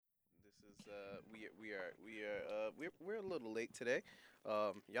we're a little late today.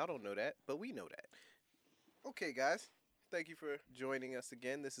 Y'all don't know that, but we know that. Okay, guys, thank you for joining us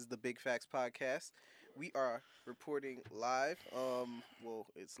again. This is the Big Facts Podcast. We are reporting live. Well,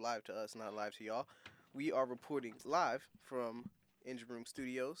 it's live to us, not live to y'all. We are reporting live from Engine Room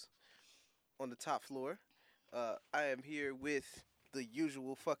Studios on the top floor. I am here with the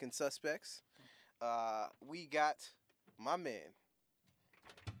usual fucking suspects. We got my man,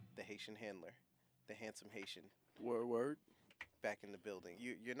 the Haitian handler, the handsome Haitian, Word. back in the building.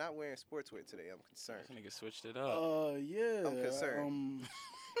 You're not wearing sportswear today. I'm concerned. This nigga switched it up. Yeah. I'm concerned.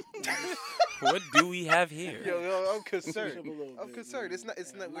 What do we have here? Yo, I'm Switch concerned. up a little I'm bit, concerned. yeah.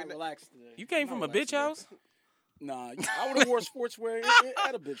 It's not. I'm We're not not. relaxed today. You came I'm from not a relaxed bitch house? today. Nah, I would have wore sportswear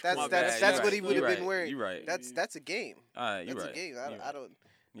at a bitch. That's My club. that's bad, that's you what right, he would you have been right, wearing. you right. That's a game. All right, you That's right. a game. you I right. don't.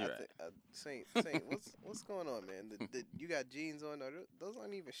 You I right. think, Saint, what's going on, man? You got jeans on? Those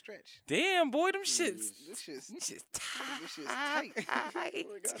aren't even stretched. Damn, boy, them shits. This shit's Them shits this shit's tight. tight. Oh my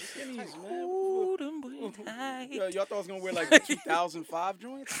God, the skinnies, man. Ooh, them boys tight. Yo, y'all thought I was gonna wear like the 2005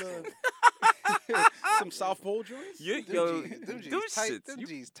 joints, some South Pole joints. Yo, Them them jeans tight. shits. Them You,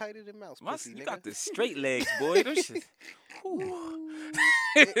 jeans tighter than mouse my, pussy, you nigga. got the straight legs, boy. Them shits. Ooh.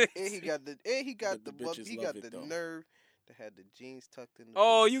 and he got the But the bitches he love got it, the though. nerve to have the jeans tucked in the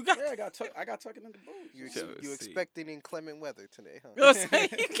Oh, boots. you got. Yeah, I got tucking in the boots. You, Yo, you see. expecting inclement weather today, huh? You know what I'm saying?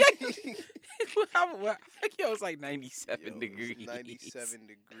 You can't. Yo, it's like 97 Yo, it's degrees. 97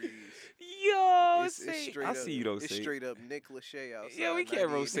 degrees. Yo, It's Saint. straight I up, see you though, It's Saint. straight up Nick Lachey outside. Yeah, we can't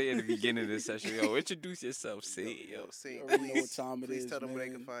 98. roast Saint at the beginning of this session. Yo, introduce yourself, Saint. Yo, Yo. Saint, You already know please, what time it please is, tell them where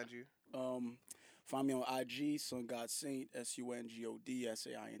they can man. find you. Find me on IG, Sun God Saint,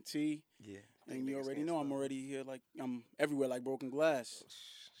 SUNGODSAINT. Yeah. And you niggas already can't know I'm spell. already here, like I'm everywhere, like broken glass.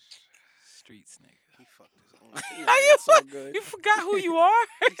 Streets, nigga. He fucked his own. Yeah, How you that's all fuck- good. You forgot who you are?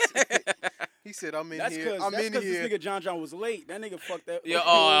 He said, "I'm in That's here. because I'm in this here." nigga John was late. That nigga fucked that. Yo, fucked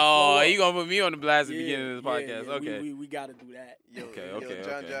the whole oh, floor you up. gonna put me on the blast at the Yeah, beginning of this podcast? yeah, Okay. We gotta do that. Yo, Okay, yo, okay,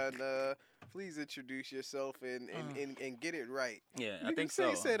 John, okay. John, please introduce yourself and get it right. Yeah, I Nigga think say so.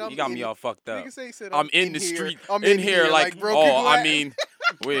 he said, "I'm You got in me it." all fucked up. Nigga say he said, I'm in the here. street. I'm in here like broken oh, I glass." mean,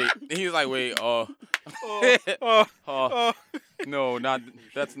 wait. He's like, wait, oh, oh, oh, no, not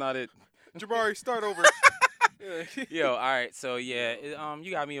that's not it. Jabari, start over. Yo, all right. So yeah,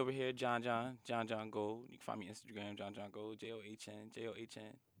 you got me over here, John Gold. You can find me on Instagram, John Gold,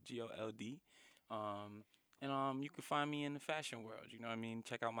 JOHNGOLD. And you can find me in the fashion world. You know what I mean?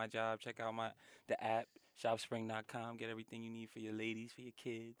 Check out my job. Check out the app, shopspring.com. Get everything you need for your ladies, for your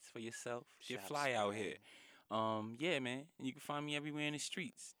kids, for yourself. Get fly out here. Yeah, man. And you can find me everywhere in the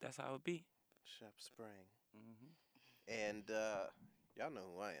streets. That's how it be. Shop Spring. Mm-hmm. And y'all know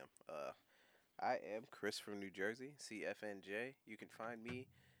who I am. I am Chris from New Jersey, CFNJ. You can find me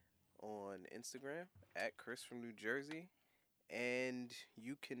on Instagram at Chris from New Jersey. And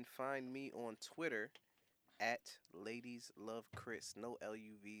you can find me on Twitter at Ladies Love Chris. No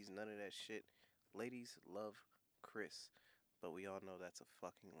LUVs, none of that shit. Ladies Love Chris. But we all know that's a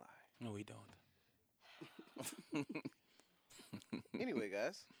fucking lie. No, we don't. Anyway,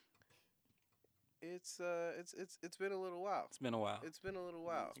 guys. It's been a little while. It's been a while. It's been a little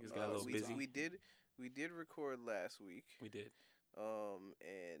while. Niggas got a little busy. We did record last week. We did.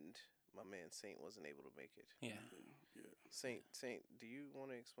 And my man Saint wasn't able to make it. Yeah. Saint, do you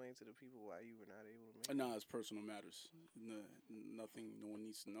want to explain to the people why you were not able to make it? Nah, it's personal matters. Nothing no one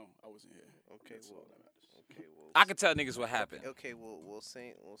needs to know. I wasn't here. Okay, That's all that matters. Okay, well. I can tell niggas what happened. Okay, well,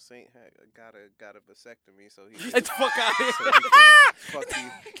 Saint got a vasectomy, so he Get the fuck out of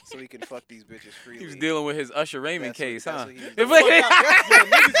here. so he can fuck these bitches freely. He was dealing with his Usher Raymond That's what- case, that's huh? what he was If doing. we-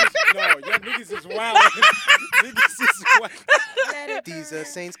 Y'all niggas is wild. Niggas is wild. These are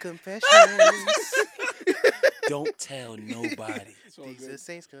Saint's confessions. Don't tell nobody. It's all These are good.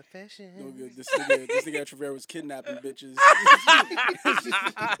 Saint's No confessions. good. This nigga at Trevor was kidnapping bitches.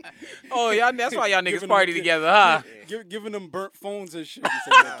 Oh, y'all. That's why y'all niggas Giving party them- together, huh? Giving them burnt phones and shit. He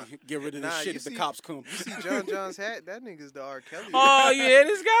said, Nah. get rid of this Nah, shit you if the see- cops come. You see John John's hat? That nigga's the R. Kelly. Oh, you hear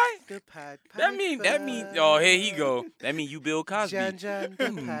this guy? The Pied That mean. Oh, here he go. That mean you Bill Cosby. John John, the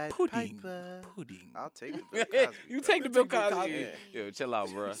Mm, Pied pudding. Piper. Pudding. I'll take the Bill Cosby. You bro. take the Bill Bill Cosby. Cosby. Yo, chill out,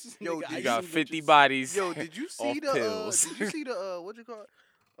 bro. Yo, Nigga, you You got Ice 50 bitches. bodies. Yo, did you see Off the pills. did you see the what you call it?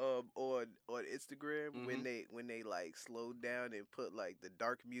 On Instagram Mm-hmm. when they like slowed down and put like the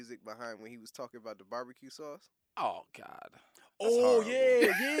dark music behind when he was talking about the barbecue sauce. Oh God. Oh horrible.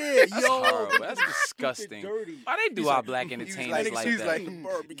 yeah. That's Yo, horrible. That's keep it disgusting. dirty. Why they do He's our like- black He was entertainers like he was that? like, The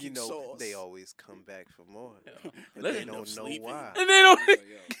barbecue you know, sauce. they always come back for more. But Let's- they don't know why. And they don't. I was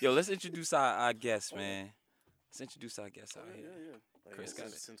like, yo. Yo, let's introduce our guest, man. Let's introduce our guest out Yeah, here. yeah. Chris got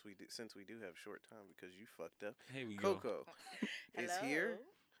it. Since we do have short time because you fucked up. Here we go. Coco is Hello. here.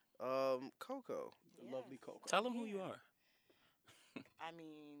 Coco. The Yeah. lovely Coco. Tell them who you are. I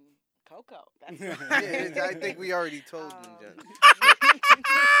mean, Coco. That's Yeah, I think we already told them, Jen.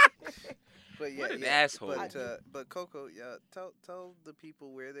 But yeah, What an yeah. asshole. But Coco, yeah, tell the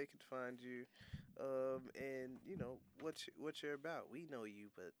people where they can find you, and you know what you're about. We know you,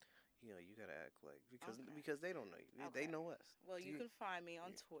 but you know you gotta act like because they don't know you. They Okay. know us. Well, you can find me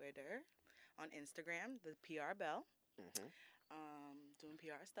on Twitter, on Instagram, the PR Bell, Mhm. doing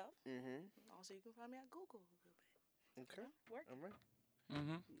PR stuff. Mhm. Also, you can find me at Google a little bit. Okay. Work. All right.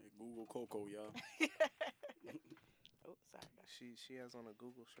 Mm-hmm. Google Coco, y'all. Oh, sorry. Guys. She has on a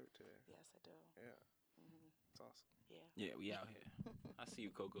Google shirt today. Yes, I do. Yeah, Hmm. it's awesome. Yeah. Yeah, we out here. I see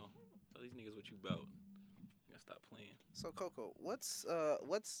you, Coco. Tell these niggas what you about. You gotta stop playing. So Coco, what's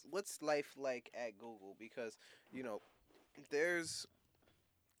life like at Google? Because you know, there's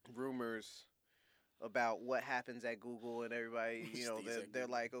rumors about what happens at Google, and everybody, you know, Stays at they're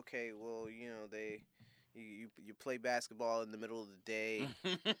Google. like, okay, well, you know, you play basketball in the middle of the day,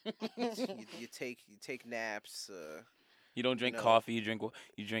 you take naps. You don't drink know. coffee. You drink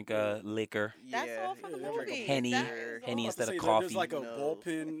liquor. That's yeah, all for the yeah, they're movie. Henny- That is Henny all. instead of There's coffee. like a No.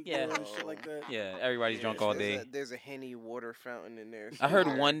 bullpen Yeah. and shit like that. Yeah, everybody's Yeah, drunk all there's day. there's a Henny water fountain in there. I heard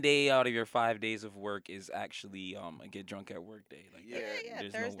somewhere. one day out of your 5 days of work is actually a get drunk at work day. Like Yeah. Yeah.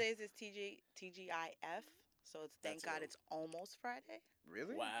 there's no- Thursdays is TGIF. So it's thank That's God dope. it's almost Friday.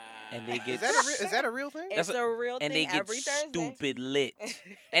 Really? Wow. And they get Is that a real thing? That's It's a real and thing they get every Thursday. stupid lit,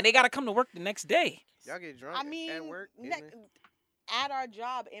 and they gotta come to work the next day. Y'all get drunk I mean, at work? at our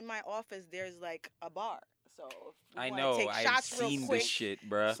job in my office, there's like a bar. So if you I wanna know. take I've shots real seen quick, this shit,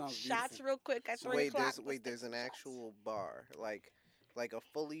 bruh. Sounds shots beautiful. real quick at 3 Wait, o'clock. there's an shots. actual bar, like a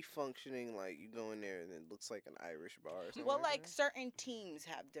fully functioning, like you go in there and it looks like an Irish bar. Or something Well, like like that? certain teams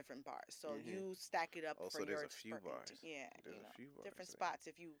have different bars, so Mhm. you stack it up Oh, for so there's your a few certain bars. Yeah, There's you a know, few bars different there. spots.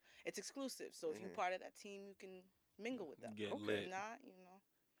 It's exclusive, so if you're Mhm. part of that team, you can mingle with them. Get If lit. not, you know,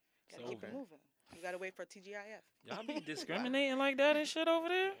 gotta It's keep it over. moving. You gotta wait for TGIF. Y'all be discriminating like that and shit over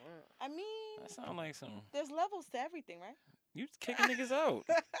there. Wow, I mean, That sound like some. there's levels to everything, right? You just kicking niggas out.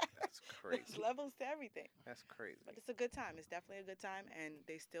 that's crazy. There's levels to everything. That's crazy. But it's a good time. It's definitely a good time, and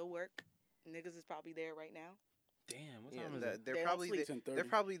they still work. Niggas is probably there right now. Damn, what Yeah, time is they're it? they're They don't probably sleep. there, 10:30. they're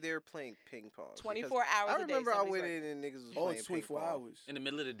probably there playing ping pong. 24 hours I a day. remember I somebody's went working. in and niggas was Oh, playing it's ping 24 pong. hours. In the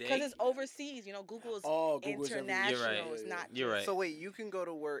middle of the day. Because it's overseas. You know, Google is Oh, Google's international. You're right. It's not. You're right. So wait, you can go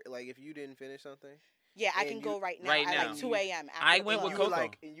to work like if you didn't finish something. Yeah, I And can you- go right now Right at now. like 2 a.m. after I the went with you club. were Coco.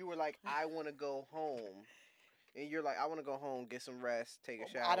 like, and you were like, I want to go home, and you're like, I want to go home, get some rest, take a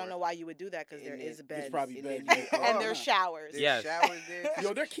shower. I don't know why you would do that because there And is then- beds. probably And then beds. you- and oh, there's showers. There's Yes. showers there.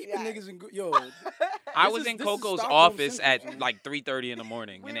 Yo, they're keeping Yeah. niggas in good. Yo, I This was is- in this is Coco's Stockholm office Syndrome, at son. like 3:30 in the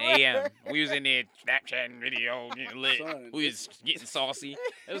morning, in the We AM. were. We was in there Snapchatting video, getting lit. Son, We was getting saucy.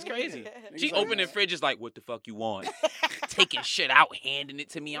 It was crazy. She Niggas like opened the that. fridge, is like, "What the fuck you want?" Taking shit out, handing it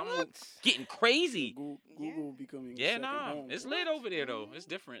to me. I'm What? getting crazy. Google becoming. Yeah, second nah, home. it's lit over there though. It's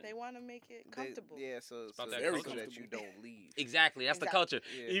different. They want to make it comfortable. Yeah, so about so that very culture. that you don't leave. Exactly, that's the Exactly. culture.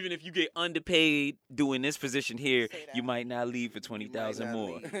 Yeah. Even if you get underpaid doing this position here, Say that. you might not leave for 20,000 not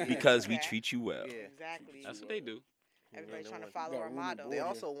more leave. because we Okay. treat you well. Yeah. Exactly. That's what they do. Everybody's They trying to want- follow got our room and motto. board. They Yeah.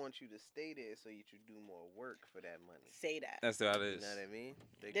 also want you to stay there so you can do more work for that money. Say that. That's how it You is. know what I mean?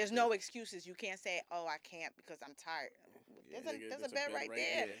 There's no excuses. You can't say, "Oh, I can't because I'm tired." There's Nigga, there's a bed right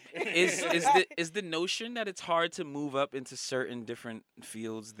there. Is the notion that it's hard to move up into certain different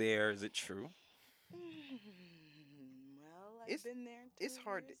fields there? Is it true? Well, I've It's- been there. It's 2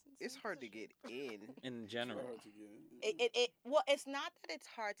 hard. years in It's some hard to position. get in. In general, Well, it's not that it's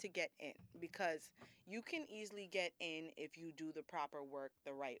hard to get in because you can easily get in if you do the proper work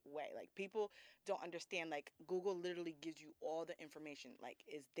the right way. Like people don't understand. Like Google literally gives you all the information. Like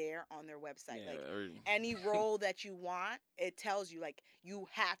is there on their website. yeah, Like or- any role that you want, it tells you like you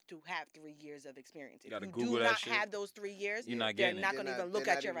have to have 3 years of experience. If Gotta you Google do that not shit. have those 3 years, You're not they're getting it. not going to even look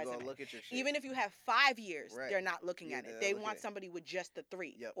at your resume. Look at your shit. Even if you have 5 years, Right. they're not looking Yeah, at they're it. not They looking want at it. somebody with just the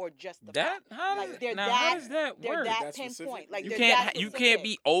 3 Yep. or just the that 5. how Like, does, they're now that- how does that They're work? that That's pinpoint. specific? Like You they're can't that you can't specific.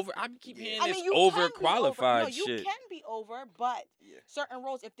 be over. I keep Yeah. hearing I this mean, you can be over. overqualified No, you shit. can be over, but Yeah. certain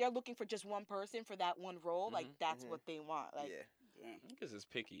roles, if they're looking for just one person for that one role, like Mhm. that's Mhm. what they want. Like Yeah. Niggas is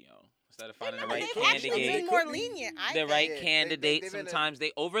picky, yo. Instead of they're finding the not- right they've actually candidate, been more lenient. I the think. right Yeah, they- candidate, they've been a- sometimes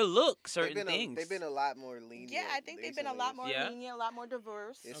they overlook They've certain been things. they've been a lot more lenient. Yeah, I think they've been a recently, lot more Yeah. lenient, a lot more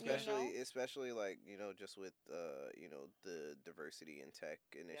diverse. especially You know? especially like just with the diversity in tech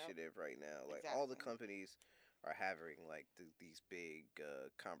initiative right now. Like all the Exactly. companies are having like these big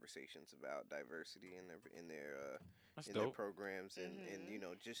conversations about diversity That's in their dope. programs, and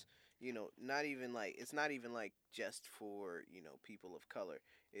Mhm. just not even like it's not even like just for people of color.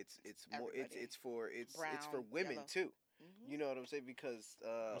 It's more Everybody. it's for Brown, women yellow. too. Mhm. You know what I'm saying? Because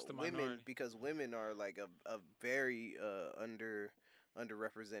What's the women minority? are like a very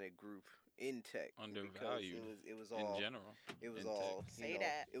underrepresented group in tech, because Undervalued it was in all general it was in tech. all Say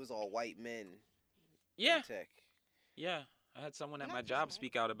that. it was all white men in Yeah, tech. yeah. I had someone at No, my that's job right.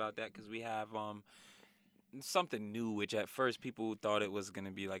 speak out about that because we have something new, which at first people thought it was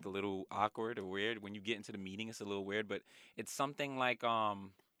gonna be like a little awkward or weird. When you get into the meeting, it's a little weird, but it's something like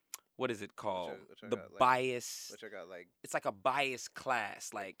what is it called? Which I The got like bias. which I got like It's like a bias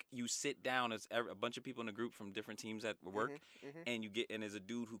class. Like you sit down as a bunch of people in a group from different teams at work, mhm. and you get and there's a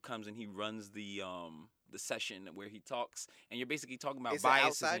dude who comes and he runs the session where he talks, and you're basically talking about It's an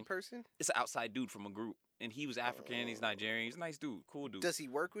biases. outside And person. it's an outside dude from a group, and he was African. He's Nigerian. He's a nice dude, cool dude. Does he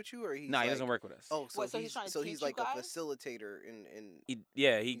work with you, or he's No, he like, doesn't work with us. oh, so What, so he's trying to so teach he's you like a guys? facilitator in He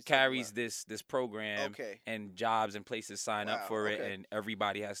he's talking carries about- this program, Okay. and jobs and places sign up Wow, for it, okay. and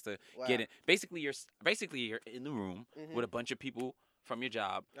everybody has to Wow. get it. Basically, you're in the room Mhm. with a bunch of people from your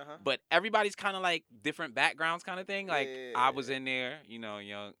job, Uh-huh. but everybody's kind of like different backgrounds, kind of thing. Like Yeah. I was in there,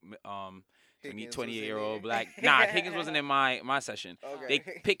 young, Higgins was 28-year-old in black. there. Nah, Higgins wasn't in my session. Okay. They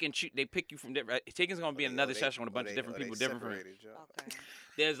pick and choose. They pick you from different. Higgins gonna be in another they- session with a bunch they- of different they people, different from. separated y'all. Okay.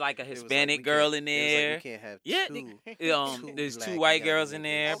 There's like a It was like, Hispanic we girl can't- in it was like, there. we can't have Yeah, two there's black two white young girls in niggas.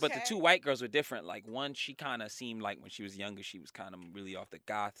 there, but the Okay. two white girls were different. Like one, she kind of seemed like when she was younger, she was kind of really off the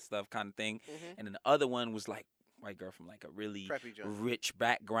goth stuff kind of thing, Mhm. and then the other one was like white girl from like a really Preppy junk. rich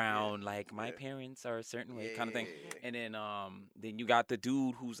background, like my yeah. parents are a certain way Yeah, kind of thing. yeah, yeah, yeah. And then you got the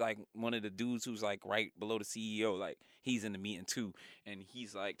dude who's like one of the dudes who's like right below the CEO, like he's in the meeting too, and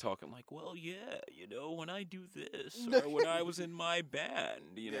he's like talking like, well, yeah, when I do this or when I was in my band,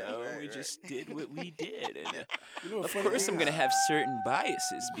 Yeah, we right. just did what we did, and You know, of funny course I'm thing gonna is, have certain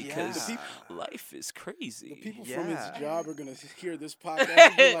biases because Yeah. life is crazy. the people Yeah. from his job are gonna hear this podcast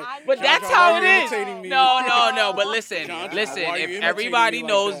and be like, But John, that's John, how why it are you is. irritating me? No. But listen, John, listen. why are you If imitating everybody me like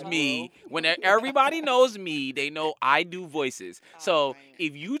knows that, me, bro? when everybody knows me, they know I do voices. So Alright.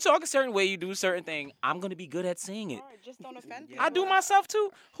 if you talk a certain way, you do a certain thing, I'm gonna be good at saying it. Alright, just don't offend Yeah. people. I do myself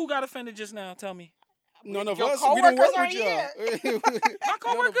too. Who got offended just now? Tell me. None of Your us. We don't work coworkers with are y'all. My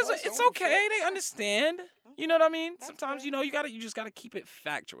coworkers, None of us, it's I'm okay. They understand. You know what I mean? That's Sometimes good. you just gotta keep it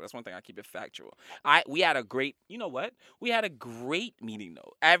factual. That's one thing. I keep it factual. We had a great. You know what? We had a great meeting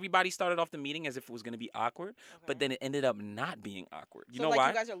though. Everybody started off the meeting as if it was gonna be awkward, but then it ended up not being awkward. You so know like why?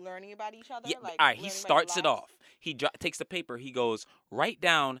 you guys are learning about each other? Yeah, Like, all right, he learning about your starts it lives? off. He takes the paper. He goes, write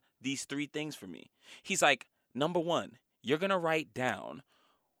down these 3 things for me. He's like, number 1, you're gonna write down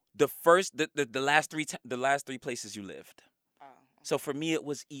the last three places you lived. Oh. So for me, it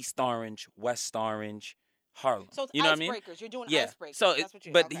was East Orange, West Orange, Harlem. So it's you know what I mean? icebreakers. You're doing Yeah. icebreakers. So, That's what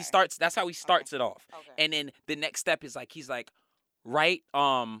you, but okay. he starts. That's how he starts it off. Okay. And then the next step is like he's like, write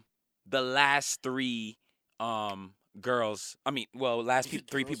the last 3 girls. I mean, well, last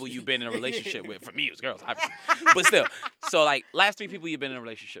 3 people you've been in a relationship with. For me, it was girls, obviously. But still, so like last 3 people you've been in a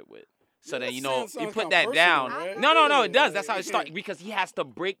relationship with. So Yeah, then that you sounds put kinda that down. personal, right? No, it does. Yeah, That's how it yeah. starts because he has to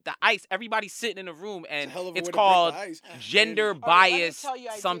break the ice. Everybody's sitting in a room It's a and hell of a it's way to break called the ice. gender All right, let me bias tell you, I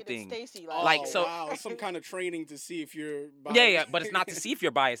dated something. Stacy, Like, Oh, so- wow, some kind of training to see if you're biased. Yeah, but it's not to see if you're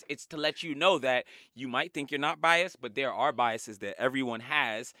biased. It's to let you know that you might think you're not biased, but there are biases that everyone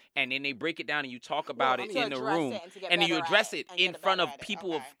has, and then they break it down and you talk about I it mean- in To the address room, it and to get and then you better at address it it and in get front better of at it.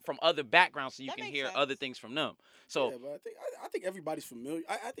 people Okay. from other backgrounds, so you That can makes hear sense. other things from them. So Yeah, but I think everybody's familiar.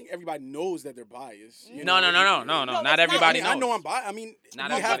 I think everybody knows that they're biased. you no, know? no, No, not that's everybody I know knows. I'm biased. I mean,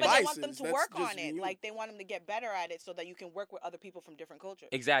 Not we everybody have knows. But they biases. want them to That's work just on it. you. Like they want them to get better at it so that you can work with other people from different cultures.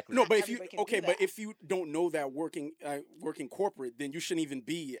 Exactly. No, Not but if you everybody can do but that. if you don't know that working corporate, then you shouldn't even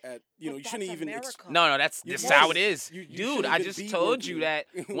be at you But shouldn't that's even. America. No, that's You this must. how it is, You dude. shouldn't I even just be told you that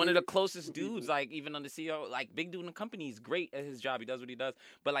working one of the with closest people. dudes, like even on the CEO, like big dude in the company, is great at his job. He does what he does,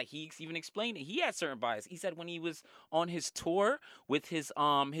 but like he even explained it. He had certain bias. He said when he was on his tour with his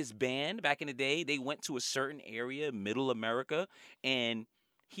band back in the day, they went to a certain area, Middle America, and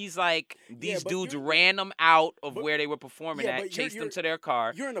he's like these but dudes you're- ran them out of but- where they were performing yeah, at, but chased them you're- to their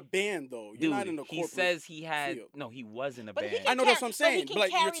car. You're in a band though. You're Dude, not in a he corporate. says he had field. no, he was in a But he band. can I know that's what I'm but he saying, can but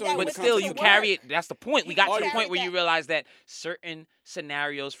like, you're carry telling that me But with the him still, to you concept work. carry it. That's the point. We You got can to the carry point where you that. realize that certain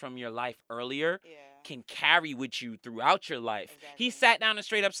scenarios from your life earlier Yeah. can carry with you throughout your life. He Exactly. sat down and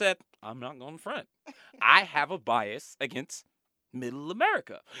straight up said, I'm not going to front. I have a bias against Middle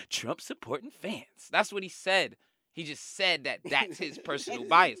America, Trump supporting fans. That's what he said. He just said that that's his personal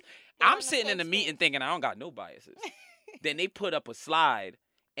bias. I'm on sitting in the same meeting stage. thinking I don't got no biases. Then they put up a slide,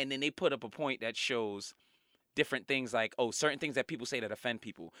 and then they put up a point that shows different things like, oh, certain things that people say that offend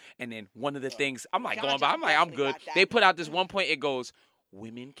people. And then one of the things, I'm like going by, John I'm like, I'm definitely good. got that. They put out this one point, it goes,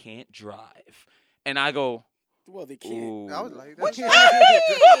 women can't drive. And I go, Well, they can't. ooh. I was like, What that's you mean?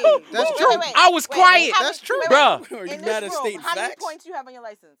 mean? That's Wait, true. wait, wait. I was Wait, quiet. how That's many- true. wait, wait, Bruh. Are you In mad this at room, stating how many facts? points you have on your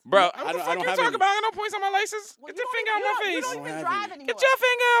license? Bro, I what the don't fuck you have talking any. about? I got no points on my license. Well, Get you your don't finger even- on my you face. don't I don't even have drive any. anymore. Get your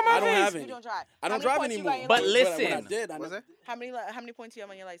finger on my I don't face. have You any. don't drive. I don't How drive many points you anymore. got on your But license? when I listen. did, I What's never- that? How many points you have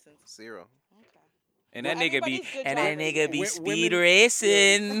on your license? 0. Okay. And Well, that nigga be, everybody's good and that drivers. nigga be Wo- speed women-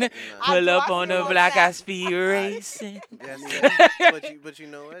 racing. Nah. Pull I up do. I on see the those block, I snaps. speed racing. But you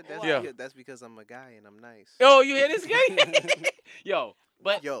know what? That's, Yeah. that's because I'm a guy and I'm nice. Yo, you hear this guy? Yo,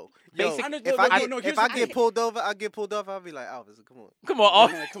 but Yo, Basic- I know- if no, I no, get no, if here's I the get thing. pulled over, I'll be like, officer, come on. come on,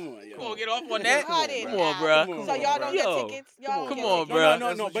 Yeah, come on, yeah. come on, get off on that. Come on, Come on, now. bruh. Come on, So y'all don't Yo, get tickets? Y'all don't come get on, tickets? bruh. No,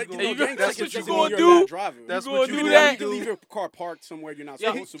 That's no, what but you you know, gonna- gang that's tickets what you doesn't gonna mean you're do. a bad driver. That's You what gonna you do gonna that? You can leave your car parked somewhere you're not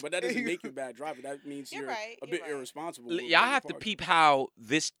Yeah. supposed to, but that doesn't make you a bad driver. That means You're you're right, a you're bit right. irresponsible. Y'all with where have you're to parked. peep how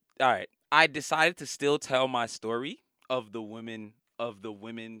this. All right, I decided to still tell my story of the women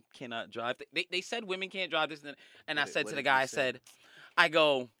cannot drive. They said women can't drive this, and I What said to the did guy, you I say? said, I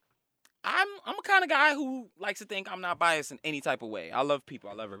go, I'm a kind of guy who likes to think I'm not biased in any type of way. I love people.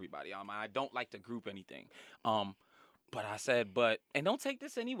 I love everybody. I don't like to group anything. But I said, and don't take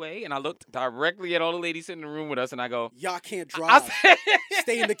this anyway. And I looked directly at all the ladies sitting in the room with us, and I go, Y'all can't I drive. said,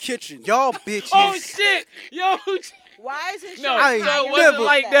 Stay in the kitchen. Y'all bitches. oh shit, yo, Why is it No, I ain't so it never, wasn't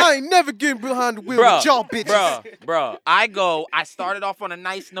like that. I ain't never getting behind the wheel Bruh, with y'all bitches. bruh. I started off on a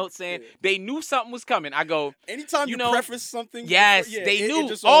nice note saying they knew something was coming. I go, Anytime You you, know, preface something, yes, before- yeah, they it knew.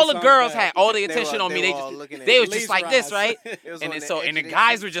 just All the sounds girls bad. had all the They attention were- on me. they They were all just, looking at they you. was just like this, Laser right? eyes. It was And on then the so edge and the of their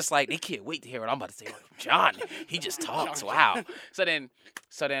guys seat. were just like, they can't wait to hear what I'm about to say. John, he just talks. Wow. So then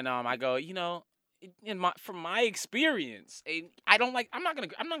I go, from my experience, I'm not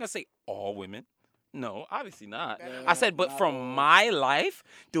gonna say all women. No, obviously not. I said, but not from all. my life,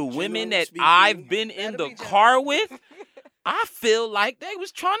 the women Generally that speaking, I've been in Better the be car with, I feel like they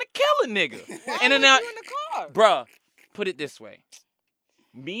was trying to kill a nigga. Why And then was you in the car? bruh, put it this way.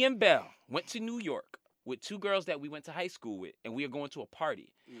 Me and Belle went to New York with two girls that we went to high school with, and we were going to a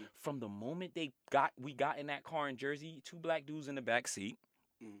party. Mm. From the moment we got in that car in Jersey, two black dudes in the back seat,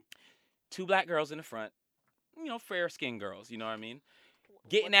 Mm. two black girls in the front, fair skinned girls, you know what I mean?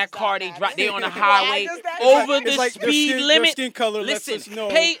 Get in What that does car, that they matter? on the Why highway does that over matter? the It's like their speed skin, limit. Their skin color Listen, lets us know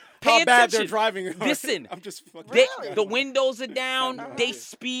pay how bad attention. they're driving. Listen, I'm just fucking. Really? the windows are down, Uh-huh. they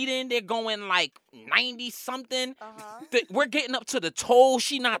speeding, they're going like 90 something. Uh-huh. We're getting up to the toll.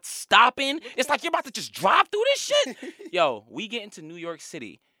 She not stopping. It's like you're about to just drive through this shit. Yo, we get into New York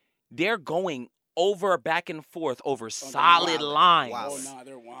City. They're going over back and forth over solid wildin'. lines. Wow. Oh nah,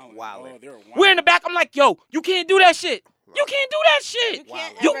 they're wilding. Wildin'. Oh, they're wilding. We're in the back. I'm like, yo, you can't do that shit. You can't do that shit. You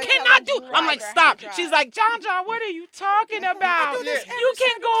can't You ever cannot tell do. a I'm like, driver how to stop. drive. She's like, John, what are you talking about? do this You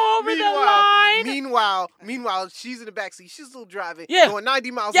can go over the line. Meanwhile, she's in the backseat. She's still driving. Yeah. Going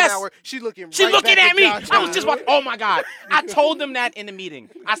 90 miles Yes. an hour. She's looking. She's right looking back at me. John I was John. just watching. Oh my God. I told them that in the meeting.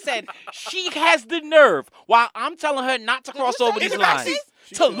 I said, she has the nerve while I'm telling her not to cross you over say these in the lines backseat?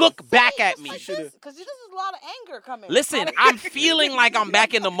 She to should've- look back at me. should've- Because this is a lot of anger coming. Listen, I'm feeling like I'm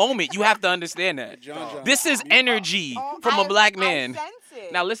back in the moment. You have to understand that. John. This is energy Oh, from a black I man. sense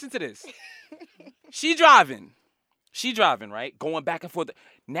it. Now listen to this. She driving, right? Going back and forth.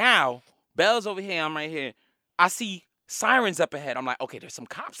 Now, Belle's over here, I'm right here. I see sirens up ahead. I'm like, okay, there's some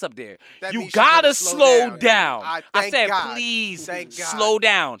cops up there. That You means she's gotta gonna slow down. I I said, God. please, Thank God. slow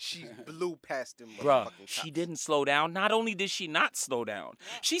down. She blew past them. Bruh, motherfucking she cops. didn't slow down. Not only did she not slow down,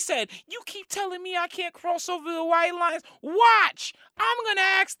 she said, you keep telling me I can't cross over the white lines. Watch. I'm going to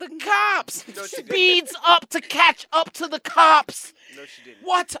ask the cops. No, she didn't. Speeds up to catch up to the cops. No, she didn't.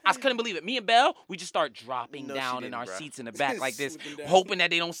 What? I couldn't believe it. Me and Belle, we just start dropping No, she down in didn't, our bruh. seats in the back like this, Swooping down. hoping that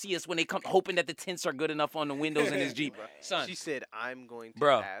they don't see us when they come, hoping that the tints are good enough on the windows in his Jeep. Son, She said, "I'm going to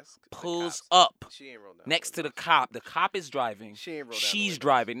Bruh, ask." the pulls cops." up She ain't rolled down. next to the cop. The cop is driving. She ain't rolled down the She's windows.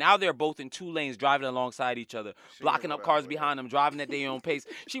 driving. Now they're both in two lanes driving alongside each other, She blocking ain't up rolled cars down the behind them, driving at their own pace.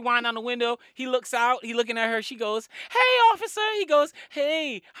 She wind down the window. He looks out. He looking at her. She goes, hey, officer. He goes,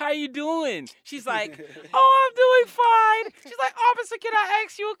 hey, how you doing? She's like, oh, I'm doing fine. She's like, officer, can I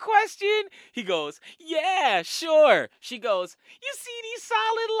ask you a question? He goes, yeah, sure. She goes, you see these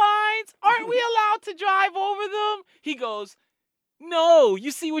solid lines? Aren't we allowed to drive over them? He goes, no,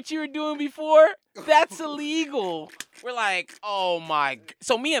 you see what you were doing before? That's illegal. We're like, oh my.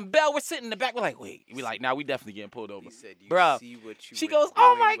 So me and Belle, we're sitting in the back. We're like, wait. We're like, nah, we definitely getting pulled over. He said, "You Bruh. see what you She were goes, oh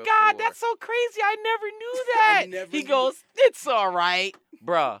doing my God, before." that's so crazy. I never knew that. never He knew. goes, it's all right.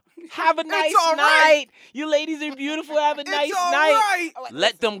 Bruh, Have a nice all night. right. You ladies are beautiful. Have a nice It's all night. right. Oh, wait,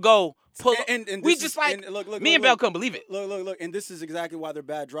 Let them go. Pull. And we this just is- like and look, me and Belle couldn't believe it. Look, and this is exactly why they're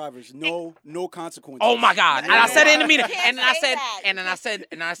bad drivers. No consequences. Oh my God! And I said it in the meeting, You can't and then I say said, that. and then I said,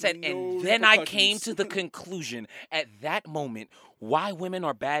 and I said, No and then I came repercussions. to the conclusion at that moment why women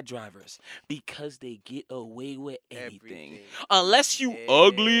are bad drivers, because they get away with anything, Everything. unless you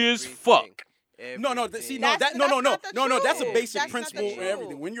ugly as fuck. No, see, no, That's- that, no, no, that's no, not the no, no. That's a truth. basic That's not the principle in truth.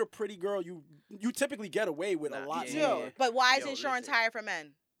 everything. When you're a pretty girl, you typically get away with a Nah, lot yeah. more. But why is Yo, insurance listen. higher for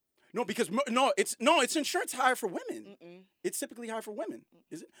men? No, because it's insurance higher for women. Mm-mm. It's typically higher for women.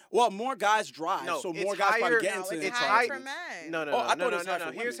 Is it? Well, more guys drive, No, so it's more guys higher- probably get no, into it's car higher for accidents. men. No, no, Oh, no, I thought no, it no, was no, high no.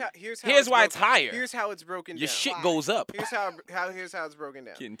 for Here's women. Here's why it's broken- higher. Here's how it's broken Your down. shit Why? goes up. Here's how it's broken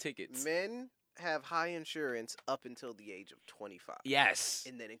down. Getting tickets. Men have high insurance up until the age of 25. Yes,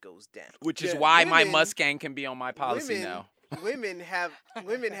 And then it goes down. which is Yeah. why my Women- Mustang can be on my policy women, now.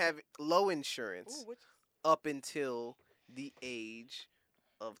 women have low insurance Ooh, which- up until the age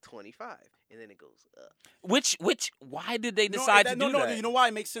of 25, and then it goes up. Which, why did they decide to do that? You know why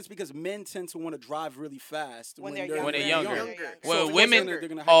it makes sense? Because men tend to want to drive really fast When they're When they're younger. Younger. Well, So women. they're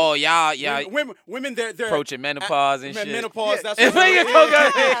gonna Oh, yeah, yeah. Women, they're Approaching menopause and shit. menopause. Yeah. That's If what we it can is. go, go Yeah,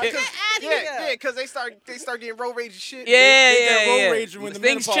 ahead. Get Yeah, outta yeah, here. because they start getting road rage and shit. Yeah, They get yeah, road yeah. rage when the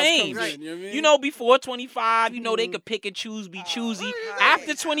Things menopause change. comes in, you know what I mean? You know, before 25, you know, they could pick and choose, be choosy. right.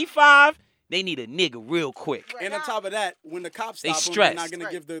 After 25, they need a nigga real quick. And on top of that, when the cops They stop them, they're not stressed. gonna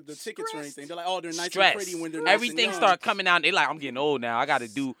Right. give the tickets or anything. They're like, oh, they're nice Stress. and pretty when they're nice Everything and young. start coming out. They like, I'm getting old now. I got to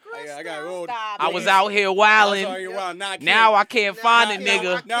do. I got old. Stop I it. was out here I was wilding. out here wild. Now I can't find a now I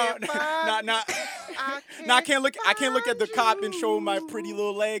nigga. can't find- No, I can't look. I can't look at the cop and show my pretty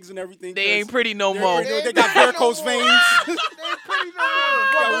little legs and everything. They ain't 'cause pretty no they're more. pretty- They got varicose veins. They pretty no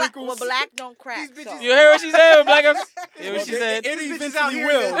Got Well, wrinkles. well, black don't crack. These bitches- so. You heard what she said, Black? You hear Well, what she said? It These bitches out eventually here,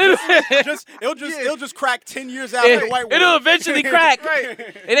 will. It, It'll just crack 10 years after the white one. it'll eventually crack. Right.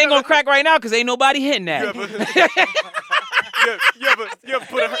 It ain't gonna crack right now because ain't nobody hitting that.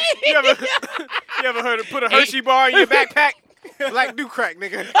 You ever heard of put a Hershey bar in your backpack? Black do crack,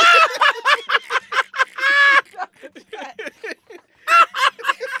 nigga.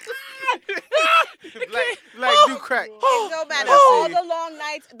 black do crack. It don't matter. Oh. All the long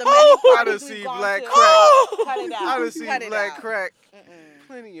nights, the Oh. many I done parties seen we've gone black to. crack. Cut it out. I done seen Cut it black out. crack Mm-mm.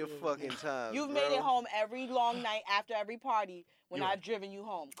 plenty of fucking times. You've bro. made it home every long night after every party when I've driven you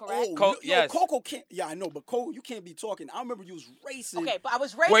home, correct? Oh, Co- yes. Coco can't. Yeah, I know, but Coco, you can't be talking. I remember you was racing. Okay, but I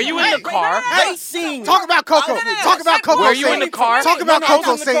was racing. Were you in Hey, the car? Racing. Talk about Coco. No, no, no, Talk about check Coco. Were you in the Saint. car? Talk about No, I was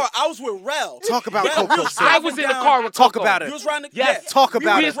Coco. in the Saint. car. I was with Rel. Talk about Rel, Coco we was Saint. I was in the down- car with Talk Coco. about it. You was riding. Yes. Yeah. Talk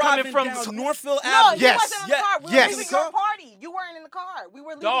about We it. was coming from down the- Northville No, Avenue. you Yes. wasn't in the Yeah. car. We Yes. were leaving your party. You weren't in the car. We were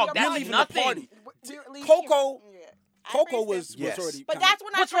leaving Dog, your that's party. leaving the nothing. party. We were leaving Coco- Yeah. I Coco raced was him. Yes. already. But kinda- that's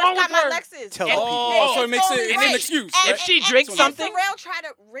when What's I wrong first with got my her? Lexus. Tell And- the people. Oh, so it makes only it. It's right. an excuse. If she drinks And something, Terrell tried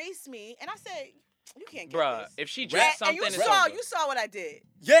to race me, and I said, "You can't get bruh, this." if she Rap- drinks And something, you it's saw, over. you saw what I did.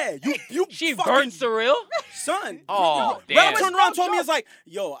 Yeah, you She fucking burnt Surreal? son. Oh, Rel damn. turned around, and told me, it's like,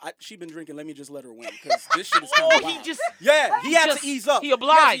 yo, she been drinking. Let me just let her win because this shit is kind Oh, of he wild. just. Yeah, he had just- to ease up. he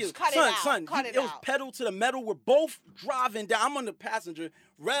obliged. Yes, Cut it son, out. son, Cut it it was out. pedal to the metal. We're both driving down. I'm on the passenger.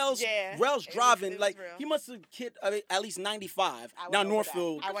 Rel's Yeah, Rel's it was- driving it was like real. he must have hit at least 95 I went down over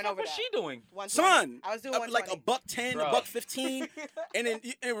Northfield. that. I went What over was that. she doing? 120. Son, I was doing like a 120. $110, Bruh. a $115, and then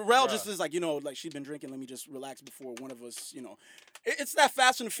Rel just Bruh. is like, like she's been drinking. Let me just relax before one of us, It's that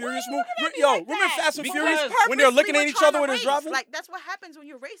Fast and the Furious move. Yo, like remember that? Fast and Because Furious purposely when they're looking we're at each trying other to when they're race. driving? Like that's what happens when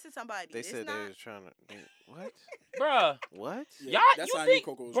you're racing somebody. They It's said not, they was trying to. What? Bruh. What? Yeah, Y'all, that's you how I knew think,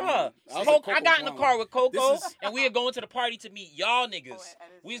 Coco was bruh, wrong. I was Coco- like, I Coco's got in the wrong. car with Coco, This is- and we were going to the party to meet y'all niggas. Edison.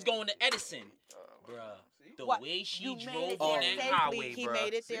 We was going to Edison. Bruh, the What? way she you made drove it on there that safely. highway, He bruh.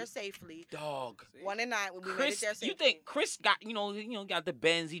 made it there safely. Dog. 1 and 9 when we made it Chris, there safely. you think Chris got got the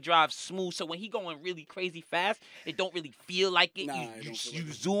Benz? He drives smooth, so when he going really crazy fast, it don't really feel like it. Nah, you it don't feel you like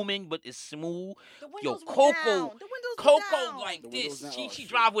it. zooming, but it's smooth. the Yo, windows were Coco, down. The windows were Coco down. like The windows this. down. Oh, She shit.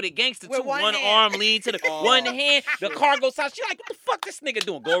 drive with a gangster With too. one One hand. arm lean to the Oh. one hand. The car goes out. She like, what the fuck this nigga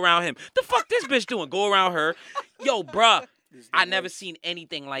doing? Go around him. The fuck this bitch doing? Go around her. Yo, bruh, This is the I never worst. seen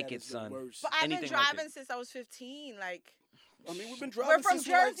anything like That it, is the son. worst. But I've been Anything like driving it. since I was 15. Like I mean, we've been driving. we're from since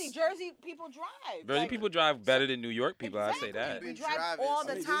we're like- Jersey. Jersey people drive. Jersey Like, people drive better than New York people. I say exactly. that. We Been drive driving all since-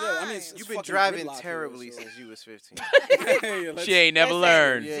 the I mean, time. yeah, I mean, it's You've been fucking driving gridlock here, terribly so. since you was 15. Yeah, let's- She ain't never Listen,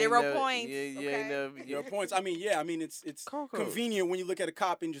 learned. You ain't 0 never- points, Yeah, you okay? ain't never. Your points. I mean, it's Coco. convenient when you look at a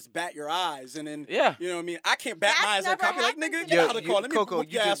cop and just bat your eyes, and then Yeah. you know what I mean. I can't bat That's my eyes at a never cop. Be like, happened nigga, to get Yo, out of the car. Let me Coco, whoop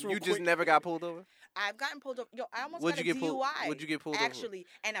you your ass just real you quick. just never got pulled over. I've gotten pulled over. Yo, I almost What'd got you a get pulled? DUI. What'd you get pulled over? Actually,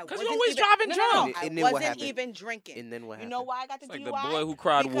 and I 'Cause wasn't you always even, driving no, drunk. I And then what wasn't happened? even drinking. And then what You happened? know why I got the It's like DUI? the boy who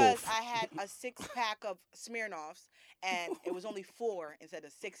cried because wolf. I had a 6-pack of Smirnoffs, and it was only 4 instead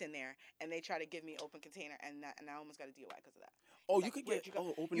of 6 in there, and they tried to give me open container, and I almost got a DUI because of that. Oh, Like, you could where'd get you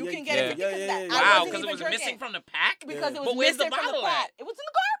go? open. You yeah, can you get Yeah. it because of that. I Wow, wasn't because it even was drinking. missing from the pack. Because it was But where's the missing from the bottle pack. at? It was in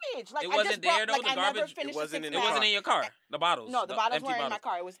the garbage. Like It I just wasn't brought, there, though, like the I never garbage? It finished wasn't the in It the wasn't car. in your car. The bottles. No, the bottles empty weren't in my bottles.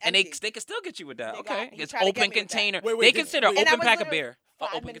 car. It was And empty. they can still get you with that. They Okay, got- he it's tried to get open me with that. container. Wait, They did- consider wait. And I open was pack of literally beer. 5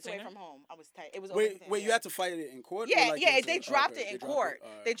 Open minutes away container. from home. I was tight. It was open Wait, container, wait, you yeah. had to fight it in court? or Yeah, like yeah, it's they a- dropped okay, it in they dropped court. it,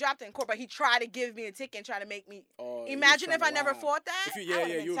 alright. They dropped it in court, but he tried to give me a ticket and try to make me. Oh, he was Imagine trying if I to never lie. fought that. If you, I yeah, would've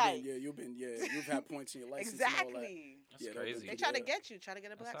yeah, been you've tight. been, you've had points in your license and all that. Exactly. That's Yeah, crazy. They try to yeah. get you. Try to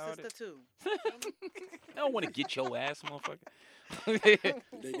get a That's black how it sister too. They don't want to get your ass, motherfucker. They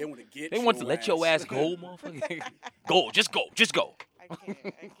want to get. They want to let your ass go, motherfucker. Go, just go, just go. I can't.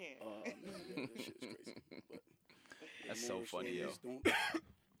 I can't. Yeah, this shit's crazy. But, That's the so moral funny, story yo. is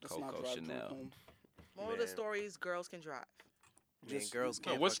let's not Coco drive drunk Chanel. home. Moral of the Man. story is girls can drive. Man, Just- girls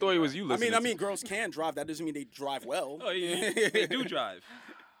can't. what fucking story was drive. you I listening mean, to? girls can drive. That doesn't mean they drive well. Oh, yeah, they do drive.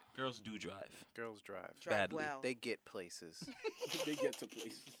 Girls do drive. Girls drive. Drive Badly. well. They get places. They get to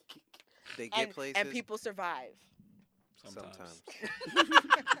places. They get places. and people survive. Sometimes.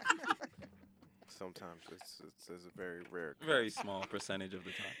 Sometimes it's a very rare. Very small percentage of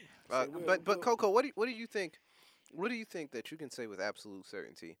the time. So but we'll- Coco, what do you think? What do you think that you can say with absolute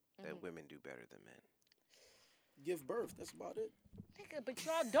certainty that Mhm. women do better than men? Give birth. That's about it. Nigga, but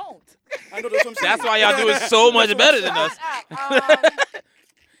y'all don't. I know that's what I'm saying. That's why y'all do it so much better than us. That's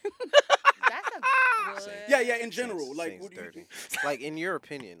a good. Yeah, in general. Saints- Like, Saints what do you dirty. think? Like in your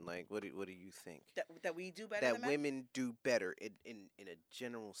opinion, like what do you think That we do better that than men? women do better in a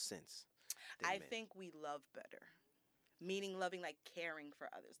general sense? Than I men? think we love better. Meaning loving, like caring for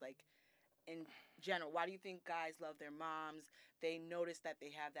others. Like in general. Why do you think guys love their moms? They notice that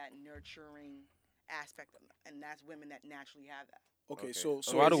they have that nurturing aspect of them. And that's women that naturally have that. Okay, Okay. so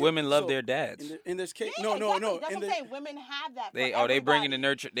So why do is it- women love so their dads? in this case? Yeah, No. exactly. That's In what I'm the, saying. Women have that. They for they bringing the everybody.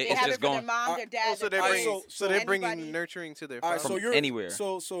 nurture. They It's have just it for their going. mom, their dad, so their they're bringing- brothers, so they're bringing anybody. nurturing to their all right, family. so From you're anywhere.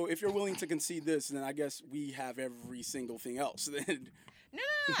 So if you're willing to concede this, then I guess we have every single thing else. Then No.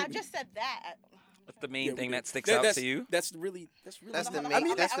 I just said that. What's the main Yeah, we thing do. that sticks That- out that's, to you? That's really. That's the Hold on, main.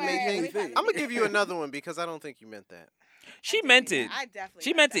 hold on, That's the hold on, main let me thing. find it. I'm gonna give you another one because I don't think you meant that. She meant it. I definitely.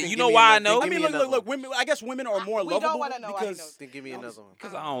 She meant it. Then You give know me why I another- know? then I give mean, me look, another look. one. Women. I guess women are more We don't lovable wanna know why he because knows. Then give me another one.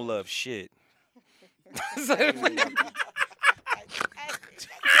 Because I don't love shit.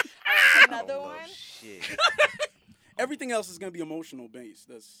 Another Oh, one. shit. everything else is gonna be emotional based.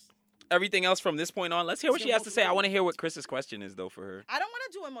 That's Everything else from this point on, let's hear what It's she has to say. I emotional. want to hear what Chris's question is, though, for her. I don't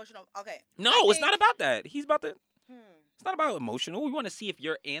want to do emotional. Okay. No, I it's not think- about that. He's about to. Hmm. It's not about emotional. We want to see if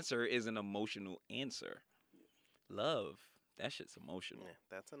your answer is an emotional answer. Love. That shit's emotional. Yeah,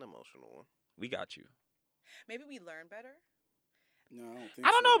 that's an emotional one. We got you. Maybe we learn better. no. I don't think.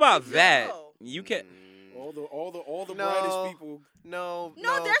 I don't so. know about No. that. You can. all the No. brightest people. No.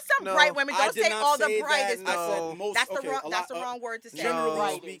 No, there's some no. bright women. I Don't did say not all the say brightest. that. I No. said most. That's the okay, wrong. a That's lot- the wrong word to say. Generally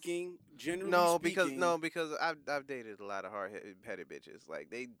Brightest. speaking, No, because I've dated a lot of hard-headed bitches. Like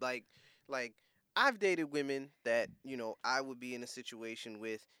they like I've dated women that I would be in a situation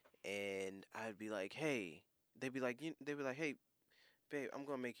with, and I'd be like, hey, they'd be like, hey, babe, I'm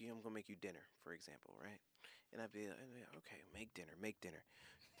gonna make you dinner, for example, right? And I'd be like, okay, make dinner,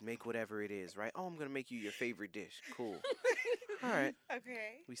 make whatever it is, right? Oh, I'm gonna make you your favorite dish. Cool. All right.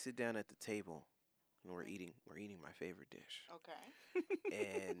 Okay. We sit down at the table, and we're eating my favorite dish, Okay.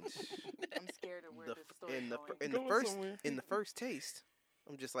 and I'm scared of where the this story is going. in the first taste,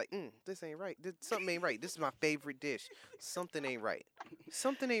 I'm just like, this ain't right. Something ain't right. This is my favorite dish. Something ain't right.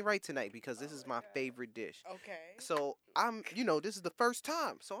 Something ain't right tonight because this is my favorite dish. Okay. So I'm, this is the first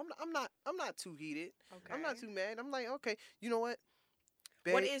time. So I'm not too heated. Okay. I'm not too mad. I'm like, okay, you know what?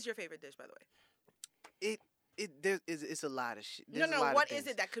 Babe, What is your favorite dish, by the way? it's a lot of shit. No. What is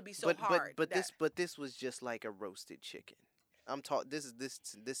it that could be so hard? But this was just like a roasted chicken. I'm taught this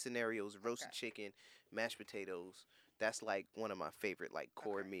scenario is roasted Okay. chicken, mashed potatoes. That's like one of my favorite like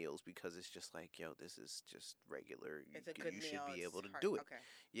core meals because it's just like, yo, this is just regular. It's a good you meal. should be it's able to hard. do it. Okay.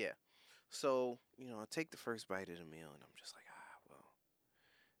 Yeah. So, I take the first bite of the meal and I'm just like, well,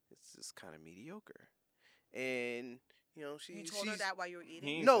 it's just kind of mediocre. And, You told her she's that while you were eating.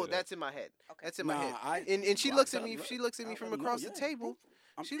 He- no, say that. that's in my head. Okay. That's in my head. I, And she well, looks I at me. tell- She looks at me I from let 'em know, across the yeah. table.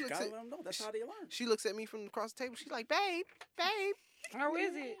 I'm She looks gotta at- let 'em know. That's how they learn. She looks at me from across the table. She's like, babe, How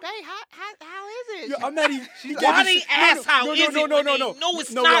is it? how is it? Yeah, I'm mad. She's gave Why his- they ask how is it no, when no, they no. know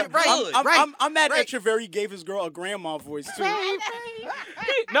it's No, not right. good? I'm right, mad right. that Treveri gave his girl a grandma voice too. babe,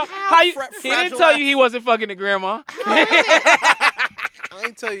 No, how you? Fra- He didn't fragile tell ass. you he wasn't fucking the grandma. I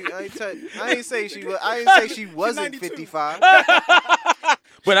ain't tell you. I ain't say she was. I ain't say she wasn't 92. 55.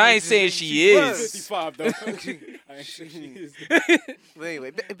 But I ain't saying she was. is. 55 though. I ain't sure she is. But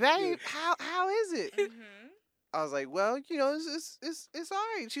anyway, babe, how is it? Mhm. I was like, well, you know, it's all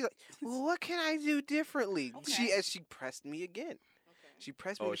right. She's like, well, what can I do differently? Okay. She pressed me again. Okay. She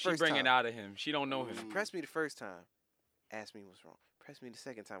pressed me Oh, the she first bring time. it out of him. She don't know him. She pressed me the first time. Asked me what's wrong. Pressed me the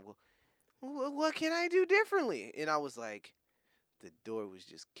second time. Well, what can I do differently? And I was like, the door was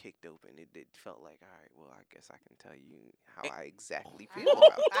just kicked open. It felt like, all right, well, I guess I can tell you how I exactly I feel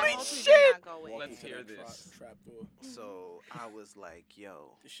hope- about I this. hope we did shit. not go in. Let's Walking hear to that this. Trap door. So I was like,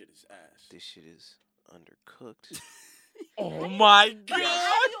 yo, This shit is ass. this shit is undercooked. Oh my But god.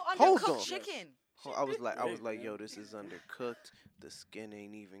 how do you Hold undercook on. chicken? I was like, yo, this is undercooked. The skin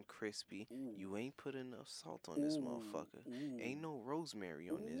ain't even crispy. Ooh. You ain't put enough salt on this Ooh. motherfucker. Ooh. Ain't no rosemary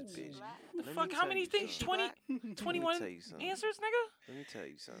on this Ooh. bitch. Black? Let me Fuck, how tell many you things? something. 20, Let me 21 tell you something. answers, nigga? Let me tell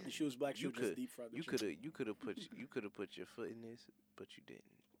you something. If she was black, she You would just could- deep fry the You chicken. could have put your foot in this, but you didn't.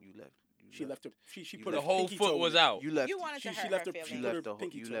 You left. She left her. She You put left her The whole pinky foot toe was in. out. You left. You wanted to She hurt left her her- she You feelings. put left her the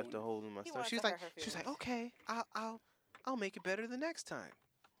pinky toe in. hole in my He stuff. wanted She's to like, hurt her she's like, feelings. okay, I'll make it better the next time.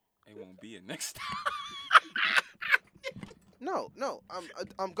 It won't be it next time. No,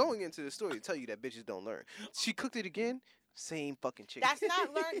 I'm going into the story to tell you that bitches don't learn. She cooked it again, same fucking chicken. That's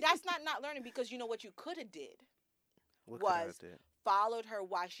not learn. That's not learning because you know what you could have did. What could I was- have did? Followed her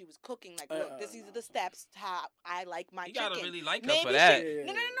while she was cooking. Like, look, these are the steps how I like my You chicken. gotta really like her Maybe for that. she, no.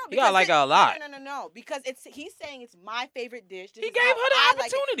 You because gotta like it- her a lot. No. Because he's saying it's my favorite dish. This He is gave how her the I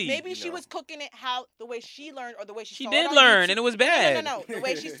like it. opportunity. Maybe You she know. was cooking it how the way she learned or the way she She saw did it on learn, YouTube. and it was bad. No. The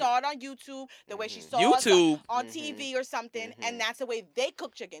way she saw it on YouTube, the way she Mhm. saw it YouTube. on Mhm. TV or something, Mhm. and that's the way they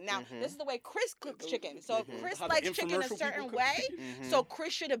cook chicken. Now, Mhm. this is the way Chris cooks chicken. So if Mhm. Chris How the likes chicken a infomercial certain people cook way, chicken. so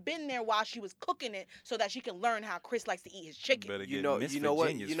Chris should have been there while she was cooking it so that she can learn how Chris likes to eat his chicken. Better You get know- Miss you know what-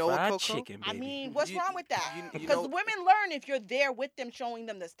 Virginia's you know what, fried Coco? chicken, I baby. mean, what's You- wrong with that? you Because know- women learn if you're there with them, showing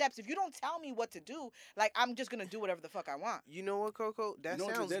them the steps. If you don't tell me what to do, like I'm just gonna do whatever the fuck I want. You know what, Coco? That No,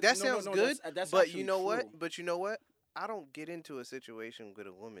 sounds that- that no, no, sounds no, good. that's But actually you know what? true. But you know what? I don't get into a situation with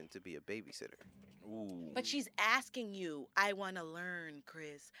a woman to be a babysitter. Ooh. But she's asking you, I want to learn,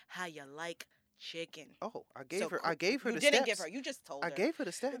 Chris, how you like chicken. Oh, I gave So her. Cr- I gave her you the didn't steps. give her. You just told her. I gave her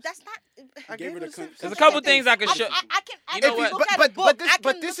the steps. That's not. I gave her the steps. There's a couple things I could show. I can. I You know can what? look at a book. But I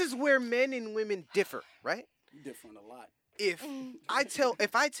can this look- is where men and women differ, right? You different a lot.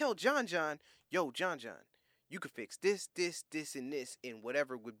 If I tell John, yo, John, you could fix this, and this, and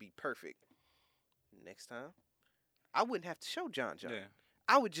whatever would be perfect. Next time, I wouldn't have to show John. Yeah.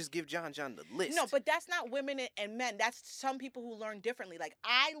 I would just give John the list. No, but that's not women and men. That's some people who learn differently. Like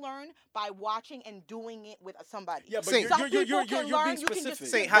I learn by watching and doing it with somebody. Yeah, but Saint. Some you're people can being learn. You can specific.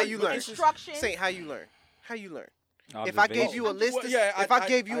 just Saint, how you But learn? this is- instructions. Saint, how you learn? If I gave you a list, Well, of, yeah, if I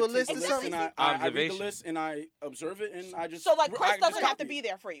gave you a take list the of list something, and I read the Observation. list and I observe it and I just So like I Chris just doesn't have copy to be it.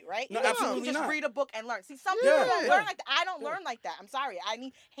 there for you, right? No, You can absolutely just not. read a book and learn. See, some Yeah. people don't Yeah. learn like that. I don't Yeah. learn like that. I'm sorry. I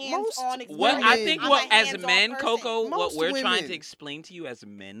need Most hands-on experience. What I women- think, I'm what a as hands-on men, person. Coco, what Most we're trying women- to explain to you as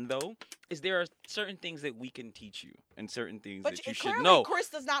men, though, is there are certain things that we can teach you and certain things But that you clearly should know. Chris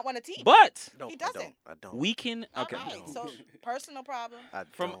does not want to teach. But no, He I don't. doesn't. I don't. we can. Okay. All right, so personal problem. I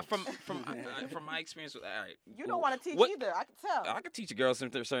From don't. from my experience with, all right. You don't want to teach what- either. I can tell. I could teach a girl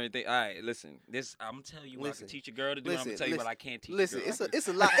some certain things. All right, listen. This I'm gonna tell you what I Listen. can teach a girl to do. I'm gonna Listen, tell you listen, what I can't teach. Listen, a girl. it's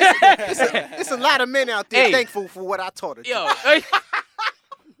a lot. It's a lot of men out there Hey. thankful for what I taught her. Yo, hey,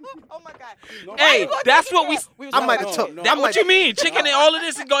 Oh my God. No, hey, gonna that's take it what we. there? We was I talking might about have no, taught. no. I That, what might. you mean? Chicken and all of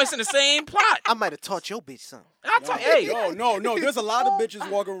this is going in the same plot. I might have taught your bitch something. Hey, no. There's a lot of bitches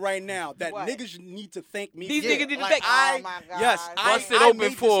walking right now that What? niggas need to thank me. These for. niggas need to Like, thank- I, Oh my God. yes, Bust it I open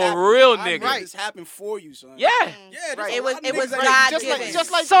made for this a happen. real I made nigga. this happen for you, son. Yeah. Yeah, there's It a was- lot of it was niggas that- God Just like, given.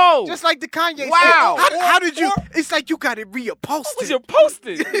 just like, So just like the Kanye. Wow. Song. How did you? It's like you got it reupholstered. was your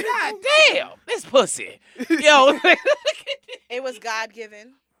posted? God damn, this pussy. Yo, It was God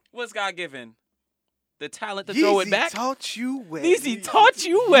given. what's God given? The talent to throw it Yeezy back. taught you well. Yeezy taught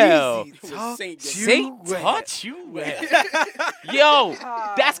you well. Yeezy It was taught Saint you Saint well. taught you well. Yo,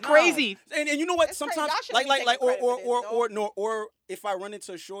 that's no. crazy. And you know what? It's crazy. Sometimes, Y'all shouldn't like, be like, taking credit for this, or if I run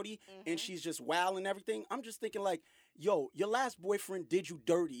into a shorty and Mhm. she's just wild and everything, I'm just thinking like, yo, your last boyfriend did you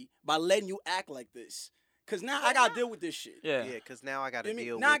dirty by letting you act like this. Cause now I gotta deal with this shit. Yeah. Yeah, because now I got to You know what I mean?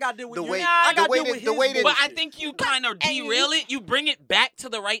 deal Now I with gotta deal with the your- way, I the gotta way deal that, with the his way that. But I bullshit. think you kind of and you- derail it. You bring it back to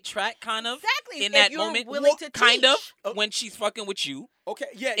the right track, kind of. Exactly. In if that you're moment, willing to kind teach. of, when she's fucking with you, Okay,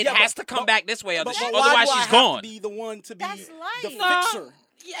 yeah, it yeah, has but- to come but- back this way, But otherwise why do I she's have gone. to be the one to be That's the life. Nah. fixer?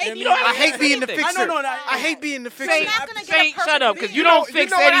 Yeah, you know, don't I have to hate fix being the anything. fixer. No, I hate being the You're fixer. not gonna get a Saint, perfect shut up, because lead. you don't You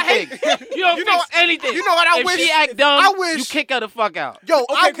fix know what I anything. You don't You know fix anything. You know what I if wish? she act dumb, I wish. you kick her the fuck out. Yo, Okay,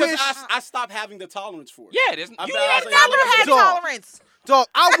 I because wish. I stopped having the tolerance for it. Yeah, there's, you I need bet I was to like, never I had Dog. tolerance. Dog,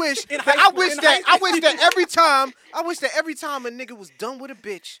 I wish In that high school, I wish that every time a nigga was done with a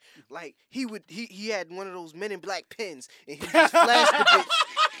bitch, like he had one of those Men in Black pens and he just flashed the bitch.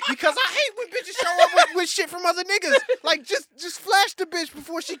 Because I hate when bitches show up with shit from other niggas. Like just flash the bitch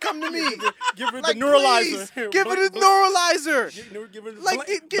before she come to me. Give her Like the neuralizer. please, give her the neuralizer. Give her the Like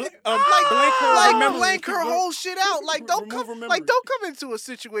blank- get it, blank her like memory. blank her whole shit out. Like don't Remove her come memory. into a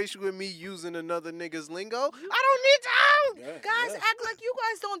situation with me using another nigga's lingo. I don't need to. Yeah, Guys yeah. act like you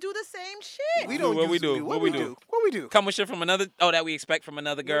guys don't do the same shit. We do don't what we use- do, what we do. What we do? come with shit from another. Oh, that we expect from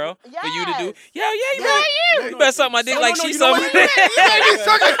another girl for you to do. Yes. Yeah, you No, better. no, better suck my dick no, like no, she you know suck.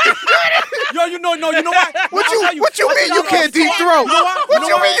 what? Yo, you know what? What you mean you can't deep throat? What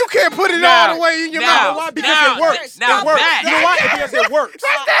you mean you can't put it all the way in your Now, mouth? You know why? Because now, it works. now it works. that- You know why? Because it works.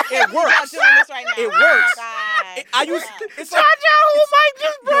 It We're not works. doing this right now. It works. God. I use. It's like, who mic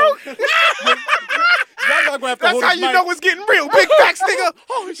just broke? y'all not gonna have to That's hold how his you mic. know it's getting real. Big facts, nigga.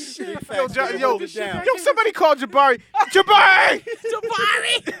 Oh shit. Big Yo, facts, nigga, yo, hold it down. somebody call Jabari. Jabari.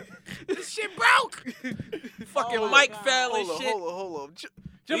 Jabari, this shit broke. Fucking Oh my Mike God. fell and shit. Hold on.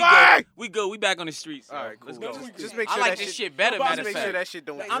 We Jabari. good. We good. We back on the streets. All right, cool. Let's go. Just make I sure like that this shit better. Nobody Matter Just of make sure fact, that shit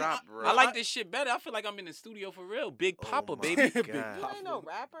don't Like, drop, bro. I like this shit better. I feel like I'm in the studio for real. Big Papa, my baby. God. Big You Papa. ain't no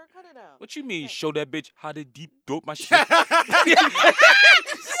rapper. Cut it out. What you mean? Show that bitch how to deep dope my shit.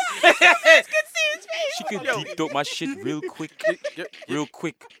 She could deep dope my shit real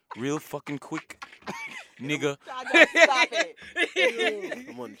quick, real fucking quick, nigga. Stop it.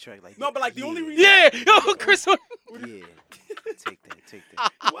 I'm on the track like No, but like the only reason. Yeah, yo, Chris. Yeah. Take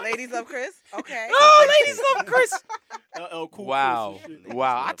that. Ladies of Chris. Okay. Oh, ladies love Chris. LL Cool Wow, Chris and shit.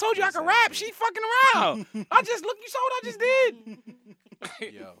 wow. I told you I could rap. She fucking around. I just look. You saw what I just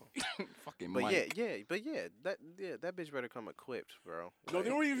did. Yo. Fucking But Mike. that bitch better come equipped, bro. No, Like,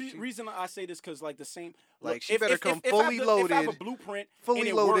 the only she- reason I say this because like the same. Like, look, she better come I fully have the- If I have a loaded- blueprint, fully and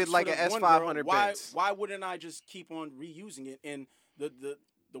it loaded works like for a the one S500 girl, why Benz. why wouldn't I just keep on reusing it and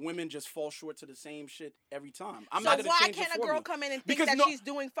the women just fall short to the same shit every time? I'm So not gonna why change it can't a for girl me. come in and think Because that no- she's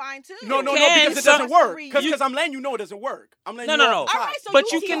doing fine too? No, can, because it doesn't so- work. You- Because I'm letting you know it doesn't work. I'm letting No, you no, know. no. off the All top. right, so But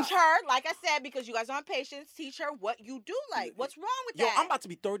you you can- teach her, like I said, because you guys aren't patients, teach her what you do like. What's wrong with Yo, that? I'm about to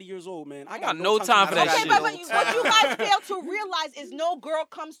be 30 years old, man. I got no time for to- that Okay, shit. but what you guys fail to realize is no girl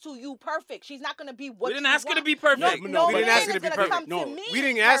comes to you perfect. She's not gonna be what We didn't you ask her to want. be perfect. No, we didn't man ask her to is be gonna perfect. come No, to me we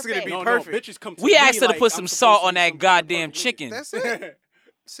didn't ask her to perfect. be No, perfect. bitches come to We me asked her to like put I'm some supposed salt to on be that some goddamn fucking chicken. That's it.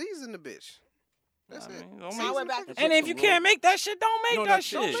 Season the bitch. That's I it. mean, don't Now make- we're back to And if you can't make that shit, don't make No, that no,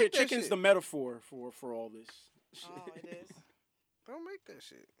 shit. make that Chicken's shit. the metaphor for all this. Oh, it is. Don't make that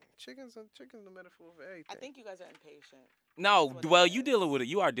shit. Chicken's the metaphor for everything. I think you guys are impatient. No, That's what well, it you is.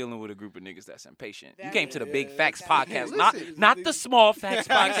 You are dealing with a group of niggas that's impatient. You Very came to the Big Yeah, Facts very podcast, Listen, not the Small Facts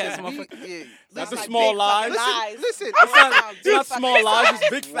podcast, We- motherfucker. yeah, That's listen, the small big lies. fucking lies. Listen, It's not, Wow, it's not big small fucking lies, lies. it's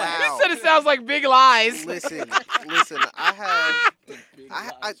big Wow. facts. Said it sounds like big lies. listen. I have. Big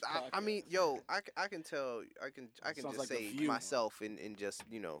I lies mean, podcast. yo, I can tell. I can Sounds just like The say View. myself and just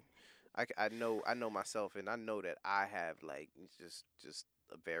I know myself and I know that I have like just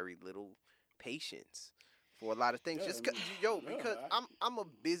a very little patience for a lot of things. Yeah, Just yeah, because I'm a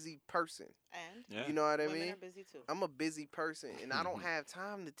busy person. And Yeah. You know what I women mean? are busy too. I'm a busy person and I don't have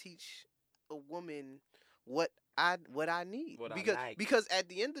time to teach a woman what I need. What I because like. because at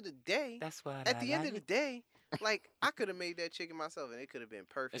the end of the day, That's what at the end of the day, like I could have made that chicken myself and it could have been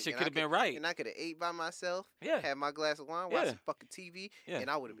perfect. That shit and could I have been right. And I could have ate by myself, Yeah. had my glass of wine, watched Yeah. some fucking TV, Yeah. and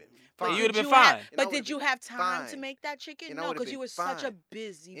I would have been But fine. you would've been Did you have- fine. And I But would've did you been have time to fine. make that chicken? And I No, would've because you been were such a fine.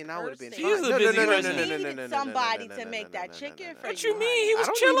 busy And I would have been person. She was a busy person. You needed somebody to make that chicken for What you. you mean? He I was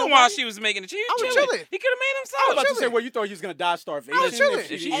don't need chilling while nobody. she was making the chicken. I was chilling. He could have made I was himself. about to say, chilling. well, you thought he was gonna die starvation. I was chilling.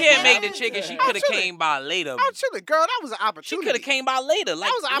 If she And can't then- make the chicken, she I was could have chilling. came by later. I was chilling, girl. That was an She opportunity. could have came by later, like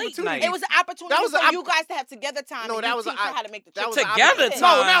was an late opportunity. night. It was an opportunity That was for an you guys to have together time. No, and that you was an teach her op- how to make the that chicken. was an Together opportunity.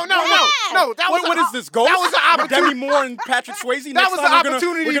 time. No. That was What is this, Ghost? That was an With Demi Moore and Patrick Swayze? That Next was time an we're gonna-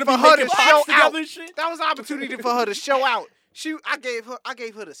 opportunity we're gonna for be her to making show pots together out. and shit? That was an opportunity for her to show out. I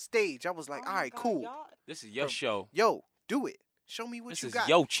gave her the stage. I was like, Oh all my right, God, cool. y'all- This is your show. Yo, do it. Show me what This you is got.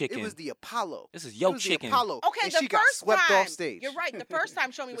 yo chicken. It was the Apollo. This is It yo was the chicken. Apollo. Okay, and the she got first swept time, off stage. you're right. The first time,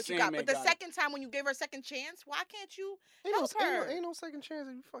 show me The what you same got. man But the got it. second time, when you gave her a second chance, why can't you Ain't help her? ain't no second chance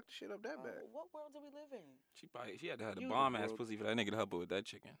if you fuck the shit up that bad. What world do we live in? She had to have the You- bomb ass Bro. pussy for that nigga to help her with that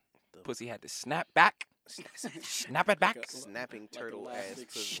chicken. Pussy had to snap back. Snap it back. Snapping Like turtle ass elastic.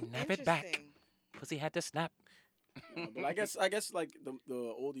 pussy. Snap it back. Interesting. Pussy had to snap. But I guess like the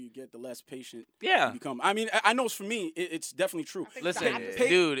older you get, the less patient Yeah. you become. I mean, I know for me, it's definitely true. I think Listen, the opposite.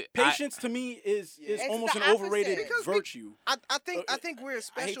 dude. Patience to me is It's almost the an overrated opposite. Because we- virtue. I think we're a I hate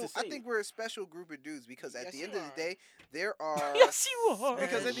special. to say I think it. we're a special group of dudes because at Yes, the you end of are. the day, there are. Yes, you are.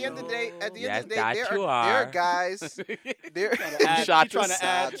 Because at the end of the day, Yes, there that you are are. guys. There. Add- Shot you trying to to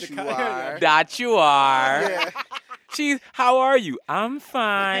add That the you kind- are. That you are. Yeah. She's. How are you? I'm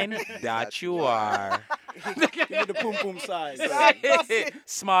fine. That you are. Give me the poom poom size.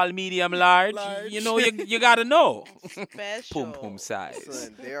 Small, medium, large. Large. You know, you gotta know. Special. Pum pum size.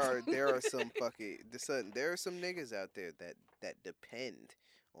 Son, there are some fucking there are some niggas out there that depend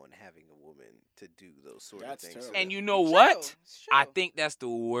on having a woman to do those sort That's of things. terrible. And you know It's what? true. It's I true. think that's the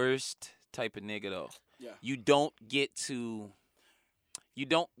worst type of nigga though. Yeah. You don't get to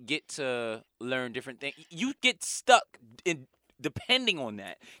learn different things. You get stuck in depending on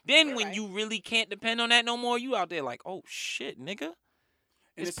that. Then when Right. you really can't depend on that no more, you out there like, oh shit, nigga.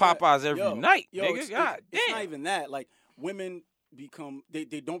 And It's not- Popeyes every night, yo, nigga. It's, God it's damn. not even that. Like women become they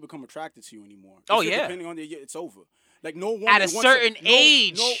don't become attracted to you anymore. Oh, If you're yeah. depending on it's over. Like no woman At a wants to- certain no-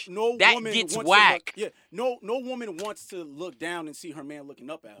 age, no that woman gets wants whack. To look, yeah, no woman wants to look down and see her man looking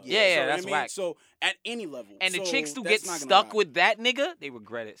up at her. Yeah, So, that's I mean? whack. So at any level, And the so chicks who that's get not gonna stuck rock. with that nigga, they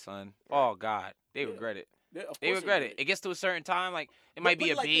regret it, son. Oh God, they Yeah. regret it. Yeah, of They course regret do. it. It gets to a certain time, like it might Put be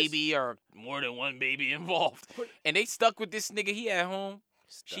it a like this. baby or more than one baby involved, Put- and they stuck with this nigga. He at home.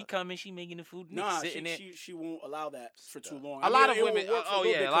 She Stuck. coming. She making the food. Nigga Nah, sitting there. she won't allow that for too long. A lot of it will women- work for oh, a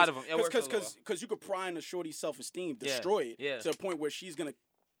little yeah, bit a lot of them. It works for a little because you could pry into shorty's self-esteem, Yeah, destroy it yeah. to a point where she's gonna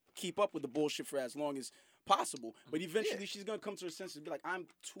keep up with the bullshit for as long as possible. But eventually, she's gonna come to her senses and be like, I'm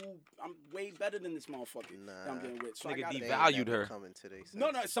way better than this motherfucker that I'm Nah. getting with. So I Nigga gotta, deep- They ain't Devalued never her. coming to they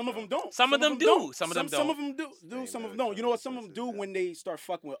no, senses, some of bro. them don't. Some of them do. Some of them Some don't. of them do. They Some of never them don't. come You know what? to Some of them senses, do man. when they start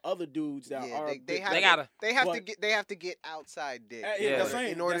fucking with other dudes that Yeah, are. they a bit have They to, gotta- they have to but- get they have to get outside dick. Yeah, Yeah. that's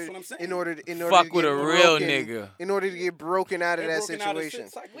saying. in order That's what I'm saying. in order to Fuck get with a real broken- nigga. in order to get broken out of They're that broken out of situation.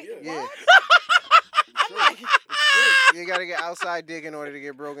 shit cycle, Wait, Yeah. what? I'm like, You gotta get outside dick in order to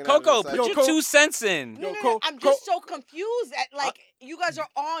get broken Coco, out of put the Yo, your Co- 2 cents in. Yo, I'm just so confused at like you guys are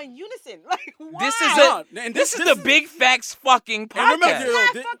all in unison. Like why? This is Nah, a and this is the Big Facts fucking And remember, podcast. yo,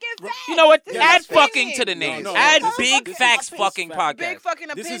 Not thi- fucking re- facts. You know what? Yeah, Add that's fucking to the opinions. names. no, Add this is- Big this is Facts facts. fucking Big podcast. Big fucking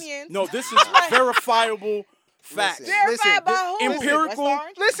This is opinions. no. This is verifiable facts. Listen. Verified by who? empirical- West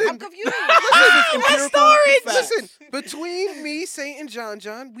Orange? Listen. I'm confused. Empirical Orange. facts. Listen, between me, Saint, and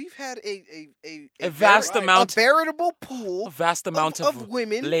John, we've had A vast Right. amount, a veritable pool a vast amount of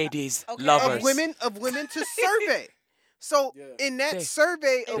women, ladies, Okay. lovers. of women to survey. So Yeah. in that They-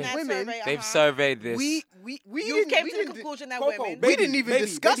 survey In of that women, survey, They've uh-huh. surveyed this. we You didn't, came we to the didn't, conclusion that Coco, women. We didn't even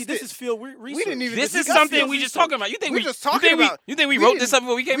discuss This this. is field research. We didn't even this is discuss something this. we just talking about. You think We're we just you talking think we about- you think we we wrote didn't- this up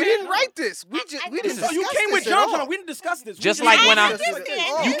before we came We in? didn't write this. We I didn't didn't- discuss So you came with this at John. all. We didn't discuss this. We Just just- like I when I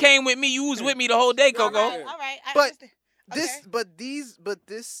understand. you came with me, you was with me the whole day, All Coco. right, all right. I But understand.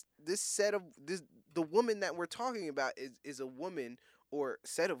 Okay. This set of the woman that we're talking about is a woman or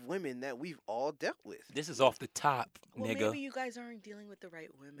set of women that we've all dealt with. This is off the top, Well, nigga. maybe you guys aren't dealing with the right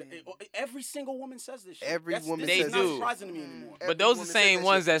women. Every single woman says this shit. Every woman They It's do. not surprising to me anymore. But those are the Every woman same says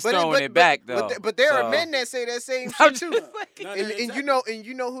ones shit. that's But throwing it back, though. But there So- are men that say that same I'm shit too. just- No, And exactly.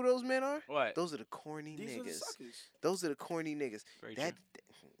 you know who those men are? What? Those are the corny These are the niggas. suckers. Those are the corny niggas. Very That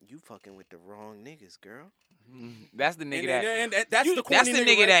you fucking with the wrong niggas, girl. That's the nigga that. And that's the corny That's the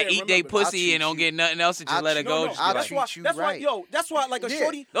nigga right that there, eat they remember. pussy treat and don't you- get nothing else and just I'll let it treat- go. no, Just be I'll like, That's why. treat you That's why. right. Yo, that's why. Like a Yeah.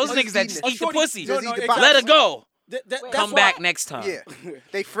 shorty. those Just niggas that eating just it. eat the shorty- pussy. Just eat the exactly. Let it go. That's Come why- back next time. Yeah,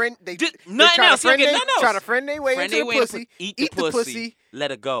 they Just they nothing try to else. You don't friend get they nothing else. try to friend their way Friend into they the way to pussy. eat the pussy.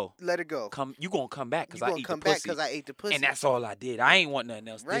 Let it go. Let it go. Come, you gonna come back You because I gonna eat come the back pussy. because I ate the pussy. And that's all I did. I ain't want nothing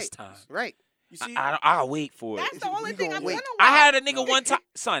else this Right. time. right. You see, I'll wait for it. That's the only You thing gonna I'm wait. gonna I had a watch. nigga one time,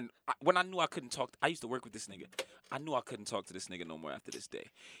 son. When I knew I couldn't talk, I used to work with this nigga. I knew I couldn't talk to this nigga no more after this day.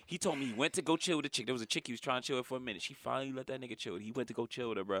 He told me he went to go chill with a chick. There was a chick he was trying to chill with for a minute. She finally let that nigga chill. He went to go chill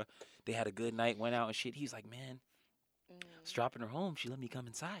with her, bro. They had a good night, went out and shit. He was like, man, I was dropping her home. She let me come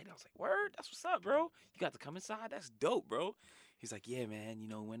inside. I was like, word, that's what's up, bro. You got to come inside. That's dope, bro. He's like, yeah, man. You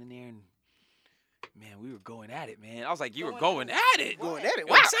know, went in there and. Man, we were going at it, man. I was like, you were going at it. Going at it.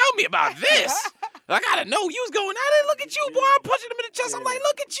 Yo, Wow. tell me about this. I gotta know you was going at it. Look at you, boy. I'm punching him in the chest. I'm like,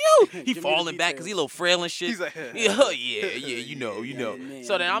 look at you. He Give me the falling back because he a little frail and shit. He's like, yeah, you know. man,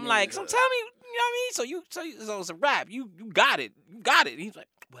 So then I'm man. like, so tell me, you know what I mean? So it's a rap. You got it. You got it. And he's like,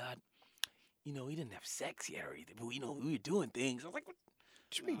 well, you know, he didn't have sex yet or anything, but you know, we were doing things. I was like,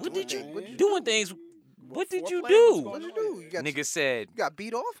 what did you What you doing things? What did you foreplay? do? What'd you do? You got Nigga said, you got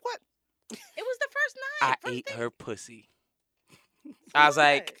beat off? What? It was the first I night. First ate date. her pussy. I was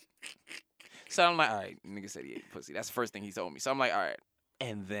like, So I'm like, all right, nigga said he ate pussy. That's the first thing he told me. So I'm like, all right.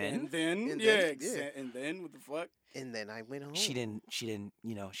 And then And then, And yeah, then, yeah. and then what the fuck? And then I went home. she didn't,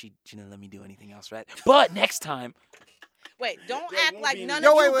 you know, she didn't let me do anything else, right? But next time, Wait, don't There act won't like be none any-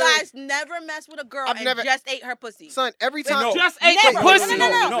 of Yo, you wait, wait. guys never messed with a girl I've and never- just ate her pussy. Son, every Wait, time. no. just ate Never. the pussy.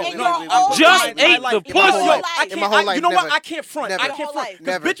 No. In your I'm whole Just life. ate the In your whole pussy. life. I In can't. my whole life, You know what? never. I can't front. Never. I Your can't whole front. life.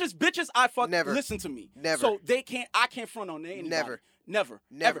 Never. Because bitches I fuck. Never. Listen to me. Never. So they can't. I can't front on anybody. Never. Never.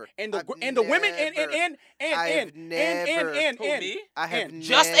 Never. Ever. And the I've and the women never. and Who, me? I have and-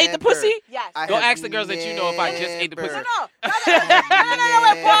 Just ate the never- pussy? Yes. I Go have ask the girls that you know if I just ate the never. pussy. No,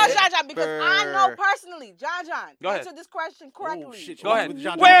 wait, pause, John, because I know Never. personally, John, Go ahead. answer this question correctly. shit. Go ahead. With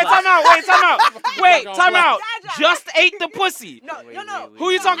John Wait, Black. time out. Wait, John time Black. out. John. Just ate the pussy. No. Who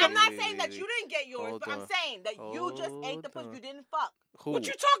you talking I'm not wait, saying that wait, you didn't get yours, Hold but I'm on. saying that you just ate the pussy. Hold You didn't fuck. Who? What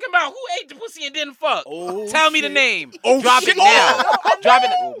you talking about? Who ate the pussy and didn't fuck? Oh, Tell me the shit. name. Oh, Drop shit. it now. Drop it.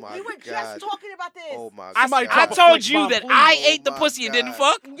 Oh my We were God. just talking about this. Oh my Somebody God. I drop a told flex you bomb, that please. I Oh ate the my pussy and didn't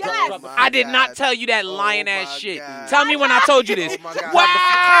God. fuck. Yes. Oh my I did not God. tell you that Oh lying ass my shit. God. Tell me when I told you this. Oh my God.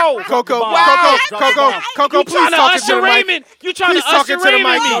 Wow. Coco, Wow. Coco, You please trying to talk into usher the mic. Raymond? You trying Please to talk usher into the mic.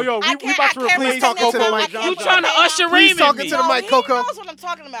 Raymond? Yo, I we can't- about to I can't replace Please talk pretend into the that mic. I can't You trying to pretend usher that- Please Raymond talk me? into the mic, he Coco. knows what I'm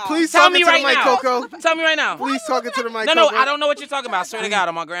talking about. Please Tell talk me into the right mic, now. Coco. Tell me right now. Please talk into the mic, No, Coco. I don't know what you're talking about. Swear to God,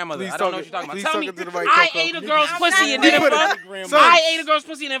 on my grandmother. Please I don't know talk- what you're talking about. please Tell talk me, into the mic, I Coco. ate a girl's I'm pussy not and doing didn't it. fuck. Son. I ate a girl's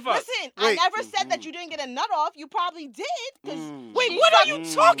pussy and didn't fuck. Listen, I Wait. never said that you didn't get a nut off. You probably did. 'Cause Wait, she what are sucked-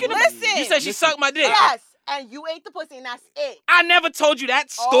 you talking about? Listen. You said she sucked my dick. Yes, and you ate the pussy, and that's it. I never told you that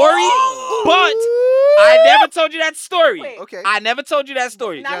story, Oh. but I never told you that story. Wait. Okay. I never told you that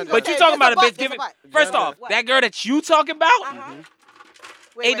story. Now John he's John. But gonna you say, talking "There's about a bitch there's giving. butt." First John off, John. that girl that you talking about Uh-huh.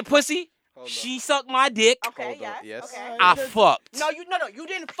 ate the pussy. Hold on. She sucked my dick. Okay, Hold on. yes. Yes. Okay. I fucked. No, you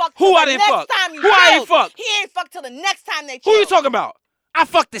didn't fuck. Who till I the didn't next fuck? Time you Who I chilled. ain't fuck? He ain't fucked till the next time they Who you chilled. talking about? I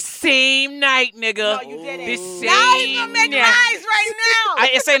fucked the same night, nigga. No, you didn't. This Now he's same gonna make night. lies right now.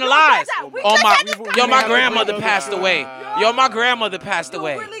 It's ain't a We lie. just had- we Oh just my, had this yo, my conversation. grandmother passed away. Yo, my grandmother passed You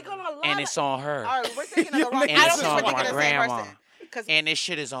away, really gonna lie? and it's on her. All right, we're thinking of the wrong. And I don't it's think on we're my thinking of the same grandma. person. 'Cause And this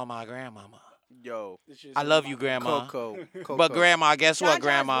shit is on my grandmama. Yo, I love you, grandma. Coco. But grandma, guess John what, John's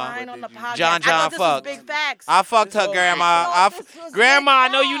grandma? lying on the podcast. John I John thought this was fucked. big facts. I fucked her, This grandma. I thought this was Grandma, I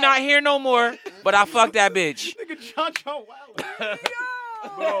big know you not facts. here no more, but I fucked that bitch. Nigga, John Wild.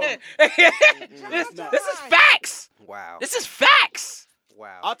 This is facts. Wow. This is facts.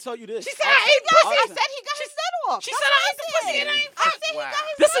 Wow. I'll tell you this. She said I ate pussy. I said he got his nut off. She That's said what I ate the pussy and I ain't I fucked. said he got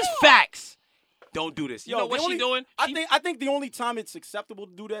his This nut is off. facts. Don't do this. You Yo, know what the she only- doing? I think the only time it's acceptable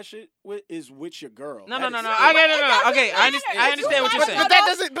to do that shit with is with your girl. No. That is- Okay, no. It Okay, I doesn't understand what you're matter. saying.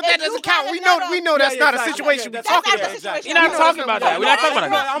 But that doesn't count. We know that's not a exactly. situation Yeah, we're talking yeah, about. exactly. You're not We know talking that's about not that. We're not talking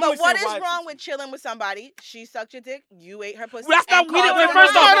about that. I'm But only what saying is why- wrong with chilling with somebody? She sucked your dick, you ate her pussy. That's not. and We didn't. called Wait, her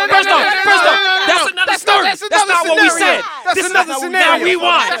first a off, hoe? that's another story. That's That's not what we scenario. said. That's This is- another scenario. Now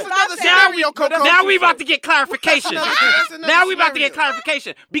rewind. That's another Now scenario, Coco. Now we about to get clarification. That's another Now we about to get scenario.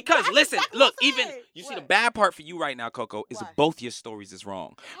 clarification because listen, exactly look, what I even said. you see the What? bad part for you right now, Coco, is What? both your stories is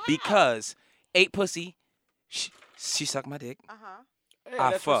wrong because ate pussy, she sucked my dick. Uh-huh. Yeah,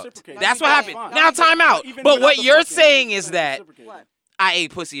 I that's fucked. reciprocated. That's No, what you happened. didn't. Now time out. Even But without what the you're fucking- saying is that reciprocated. What? I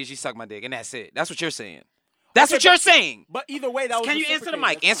ate pussy and she sucked my dick, and that's it. That's what you're saying. That's what you're saying. But either way, that was Can you answer the reciprocated.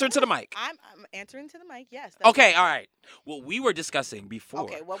 mic? That's Answer fine. to the mic. I'm answering to the mic. Yes. that's Okay, what- all right. What we were discussing before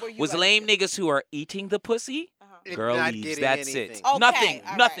Okay, what were you was guys lame discussing? niggas who are eating the pussy. Uh-huh. Girl Not leaves. getting That's anything. it. Okay, Nothing.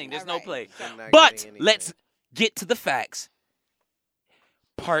 all Nothing. right, There's all no right. play. I'm not But getting anything. let's get to the facts.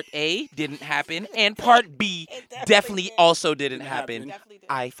 Part A didn't happen, and Part B It definitely did. also didn't Didn't happen. happen. Definitely did.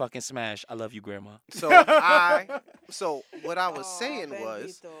 I fucking smash. I love you, Grandma. So what I was Aw, saying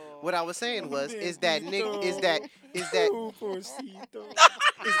was, Bendito. what I was saying was, is that Nick, is that Oh, Porcito.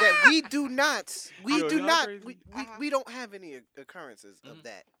 is that we do not, Yo, y'all crazy. we don't have any occurrences of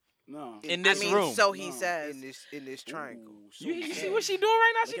that No. In I this mean, room. so he No. says. in this triangle. Ooh, so You see sad. what she doing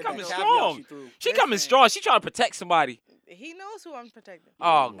right now? She Look at coming that caveat strong. she threw. She coming Listen. strong. She trying to protect somebody. He knows who I'm protecting.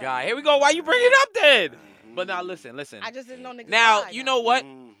 Oh God, here we go. Why you bring it up then? But now listen. I just didn't know niggas. Now lied. you know what?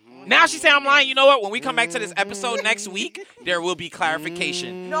 Mhm. Now she say I'm lying. You know what? When we come back to this episode next week, there will be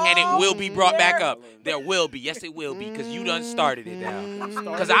clarification, No, and it will be brought back there- up. There will be. Yes, it will be, because you done started it now. Started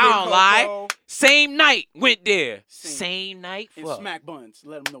Cause with I don't lie. Coco Same night went there. Same. Same night. And Fuck. smack buns.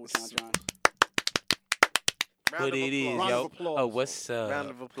 Let them know, John John. Round What of it is, applause. Round yo. of applause. Oh, what's up? Round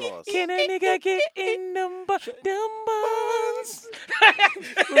of applause. Can a nigga get in them buns?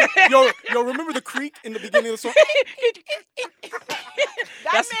 Yo, remember the creek in the beginning of the song?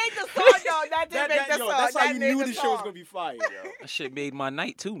 That made the song, though. That did make the Yo, song. that's how That you made knew the this show was song. gonna be fire. That shit made my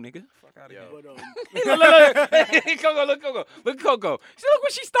night too, nigga. Fuck out of Yo. here. But, Look, Coco, look, Coco, look, Coco. See, look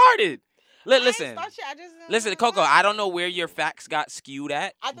what she started.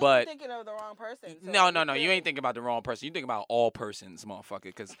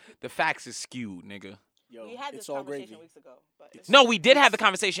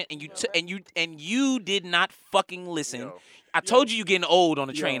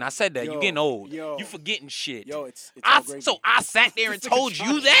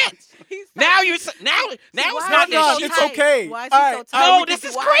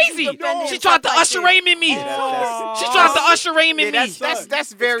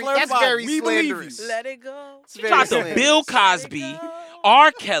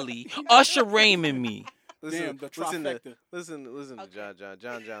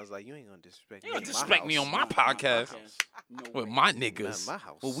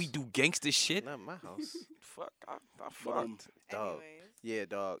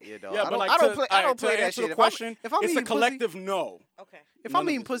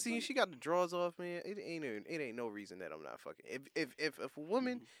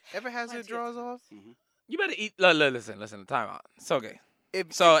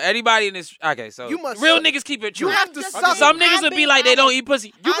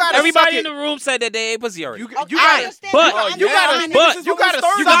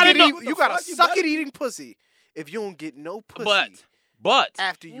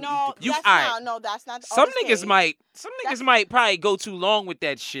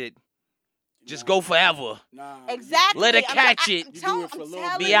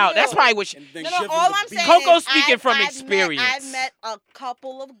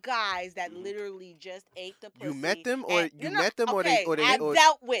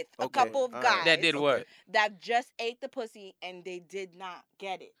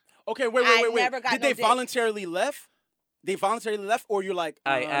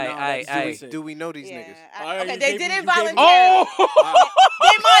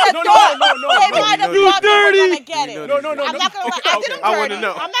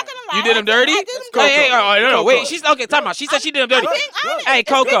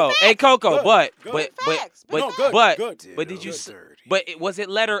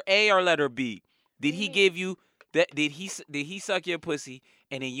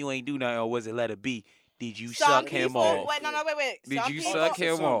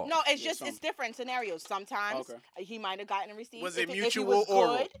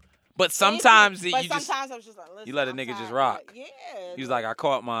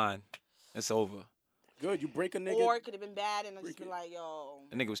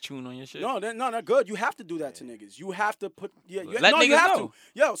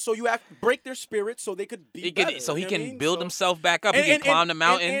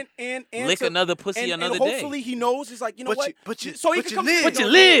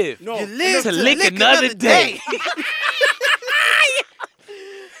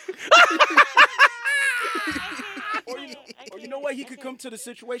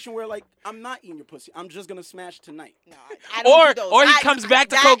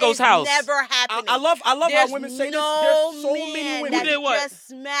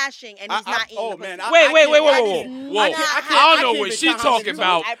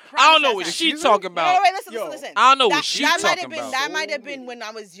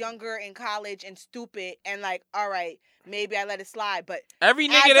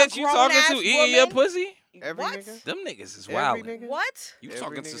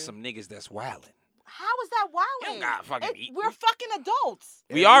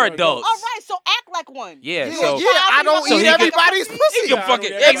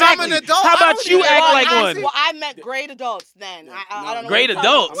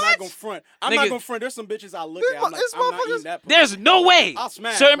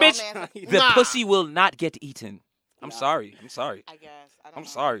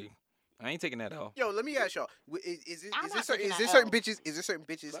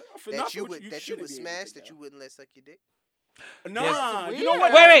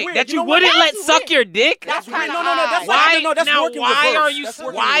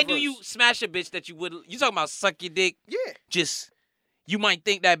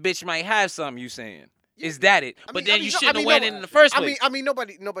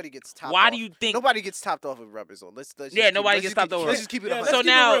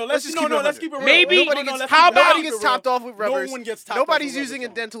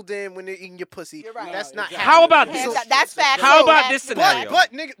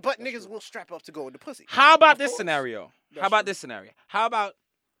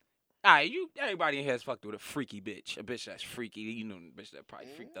 freaky bitch, a bitch that's freaky. You know, a bitch that probably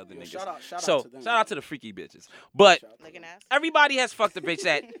freaked other niggas. Shout out So to them. shout out to the freaky bitches. But Shout out to Like an them. ass. everybody has fucked a bitch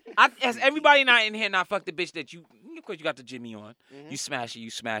that. Has everybody not in here not fucked a bitch that you? Of course, you got the Jimmy on. You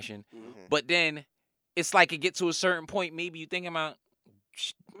smashing. But then it's like it get to a certain point. Maybe you thinking about,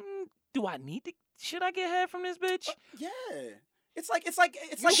 do I need to? Should I get head from this bitch? Yeah. It's like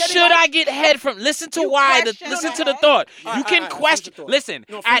getting Should I get head from? Listen to why. Listen to the thought. You can question. Listen.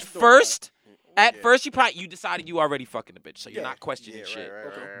 No, At finish the thought, first, you decided you already fucking the bitch, so you're not questioning shit.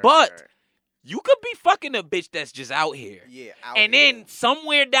 But you could be fucking a bitch that's just out here. Yeah. And then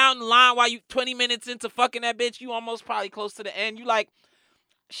somewhere down the line, while you 20 minutes into fucking that bitch, you almost probably close to the end. You like,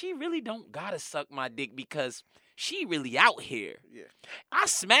 she really don't gotta suck my dick because she really out here. Yeah. I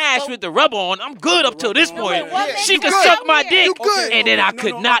smashed with the rubber on. I'm good up till this point. She You could good. suck my dick, You good. and then I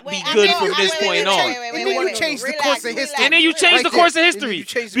could not be good from this point on. And then you changed the course of history. And then you changed the course of history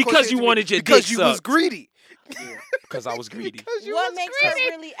because you wanted your dick because you was sucked. greedy. Because I was greedy. What makes her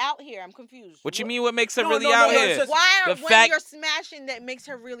really out here? I'm confused. What you mean? What makes her No, really no, out no, here? it's just- Why The when fact- you're smashing that makes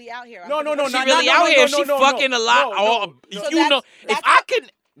her really out here? No, She not- really no, out no, here. no, She no, fucking a lot. no, Oh, no. if So you know, if that's I how-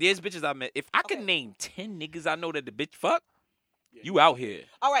 could, there's bitches I met. If I could Okay. name 10 niggas I know that the bitch fuck, you out here.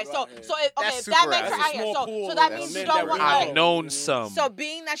 All right, so Right, yeah. so if, okay, That's if that super makes her out. out here, Small so pool that of means men you that don't were want. out I've here. Okay. known some. So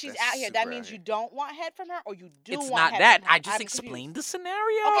being that she's That's out here, that super means out you here. don't want head from her, or you do It's want not head that. from her? I just I'm explained confused. the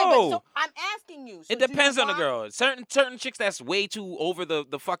scenario. Okay, but so I'm asking you. So It do you depends on the want- girl. Certain chicks that's way too over the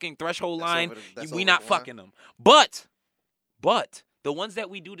fucking threshold That's line. over the- that's We over not the line. fucking them. But the ones that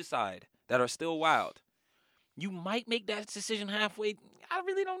we do decide that are still wild, you might make that decision halfway. I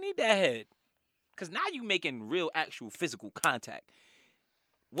really don't need that head, cause now you making real, actual physical contact.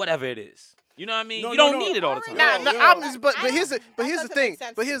 Whatever it is, you know what I mean. No, you no, don't no. need it all the time. Nah, Yo, nah, yo. but I here's the don't- that thing. doesn't make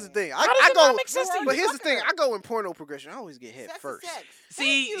sense But to here's the me. thing. How does I it go. not make sense to you? But here's the thing. Fuck her. I go in porno progression. I always get head Sex is first. sex.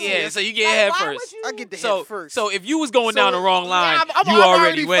 See, Thank you. yeah, so you get Like, head why first. would you- I get the So, head first. so if you was going down the wrong line, I'm you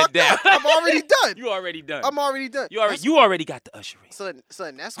already went fucked down. up. I'm already done. You already done. I'm already done. You already got the ushering. Son,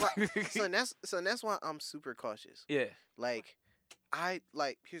 that's why. That's why I'm super cautious. Yeah. Like,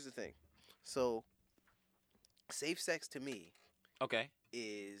 here's the thing. So, safe sex to me Okay.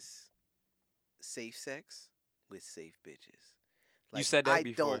 is safe sex with safe bitches. You said that I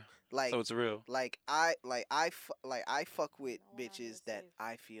before, don't like. so it's real. I fuck with No, bitches I'm that safe.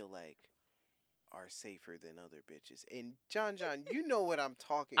 I feel like are safer than other bitches. And John, you know what I'm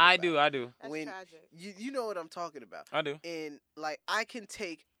talking about. I do. That's when tragic. you know what I'm talking about. I do. And like I can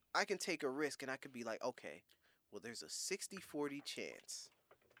take a risk and I could be like, okay, well there's a 60-40 chance.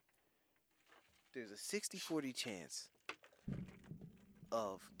 There's a 60-40 chance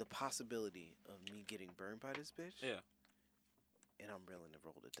of the possibility of me getting burned by this bitch. Yeah. And I'm willing to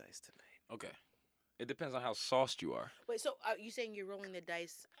roll the dice tonight. Okay. It depends on how sauced you are. Wait, so are you saying you're rolling the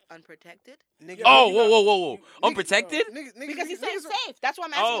dice unprotected? Nigga, Yeah, Oh, you whoa, got- whoa, whoa, whoa! you- Unprotected? Because he's saying niggas- safe. That's why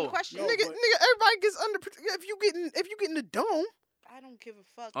I'm asking Oh. the question. No, Nigga, but- everybody gets if you get in the dome. I don't give a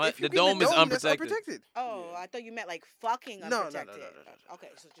fuck. If you The get in dome is that's unprotected. unprotected. Oh, Yeah. I thought you meant like fucking No, no, no, unprotected. no, no, no. Okay,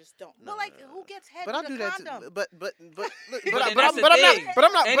 so just don't. No, but like, no, no, who no. gets head But I with do a that. condom? But then I'm that's the not. thing. But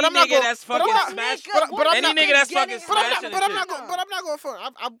I'm not. Any But I'm not nigga going. that's But I'm fucking not. smash- But I'm Any not. nigga that's getting fucking But I'm smashing not. But I'm the not shit. going. But I'm not going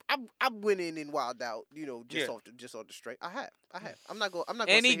for. I went in and wild out. You know, just Yeah. off the straight. I have. I'm not going. I'm not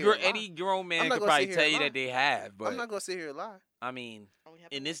going. Any sit here and lie. any grown man not could gonna probably sit here tell and you lie. that they have, but I'm not going to sit here and lie. I mean, Oh, we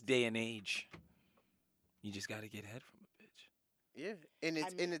have in to this day and age, you just gotta get head from a bitch. Yeah, and I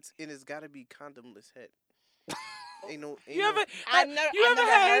mean- it's got to be condomless head. Ain't no. You ever I've never, you I've ever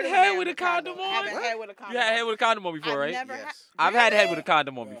never had heard of head man with a condom on? Haven't What? had with a condom. You had head with a condom on before, I've right? never Yes. had. I've had head with a Really?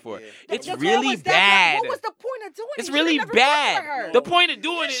 condom on Yeah. before. Yeah. It's But really was that bad. What was the point of doing it? It's You should've really never fucked bad. with her. The point of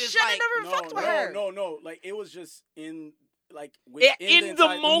doing You it is should've like never No, fucked with her. no. Like it was just in like in the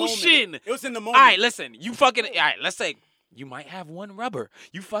motion. It was in the All moment. right, listen. You fucking. All right, let's say you might have one rubber.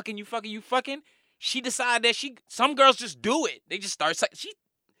 You fucking. She decided that some girls just do it. They just start.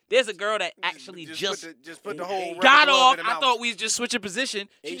 There's a girl that actually just put the whole got rubber glove off. in her I mouth. thought we was just switching position.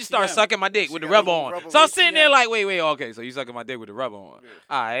 She just ATM. started sucking my dick She with the got rubber a on. rubber So I'm with sitting there ATM. like, wait, okay. So you sucking my dick with the rubber on. Yeah.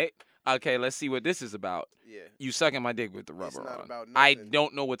 All right. Okay, let's see what this is about. Yeah. You sucking my dick with the It's rubber not on. about I nothing.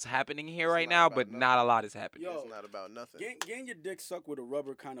 don't know what's happening here It's right not now, about but nothing. not a lot is happening. Yo. It's not about nothing. Getting your dick sucked with a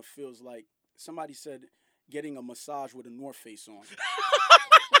rubber kind of feels like somebody said getting a massage with a North Face on.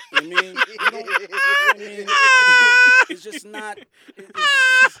 I mean, it's just not.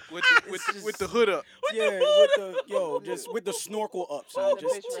 With the hood up. Yeah, with the snorkel up, son.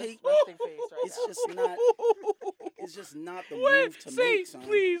 Just take. It's just not. It's just not the move to make, son.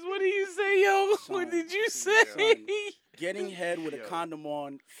 please. What did you say, yo? Son, What did you son. say? Getting head with a Yo. condom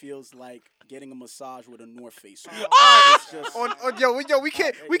on feels like getting a massage with a North Face on. Ah! It's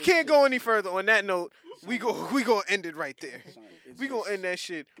just, We can't go any further. On that note, we go end it right there. son, it's We gonna just- end that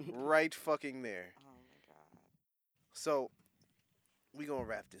shit right fucking there. Oh my god. So we gonna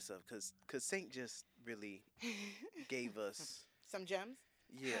wrap this up because Saint just really gave us Some gems.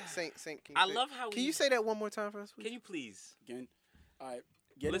 Yeah, Saint. Can I love how Can you say that one more time for us, please? Can you please? Again, all right.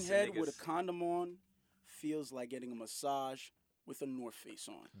 Getting Listen, head with niggas. a condom on feels like getting a massage with a North Face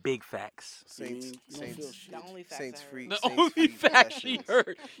on. Big facts. Saints, You don't feel Saints, shit. The only facts Saints I heard. free. The Saints only free fact she possessions.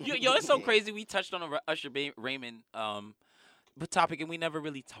 heard. Yo, it's so crazy. We touched on a Usher Raymond but topic, and we never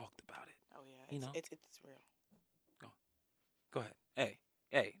really talked about it. Oh yeah, You know? it's real. Go ahead.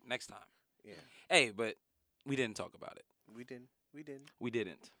 Hey, next time. Yeah, Hey, but we didn't talk about it. we didn't. We didn't.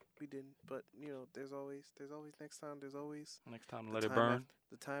 We didn't. But there's always next time. There's always Next time, the let it time burn.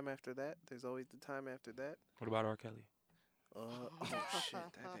 the time after that. There's always the time after that. What about R. Kelly? Oh shit,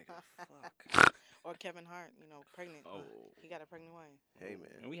 that nigga. Fuck. Or Kevin Hart, pregnant. Oh. He got a pregnant wife. Hey man.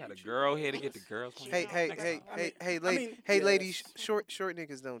 And we had a girl here to get the girls. Hey, Next time. ladies, short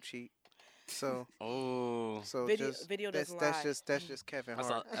niggas don't cheat. So, Oh. Video that's doesn't lie. just Kevin That's,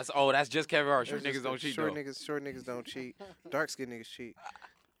 Hart. that's just Kevin Hart. Short That's niggas just don't cheat, Short though. niggas don't cheat. Dark skinned niggas cheat.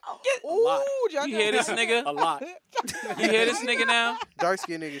 lot. John You hear this nigga? A lot. You hear this nigga now? Dark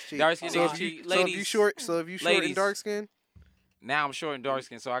skinned niggas cheat. Dark skinned so niggas if you, cheat. So if you Ladies. short, and Ladies. dark skin, Now I'm short and dark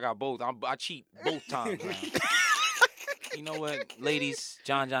skinned, so I got both. I cheat both times. Now. You know what, ladies?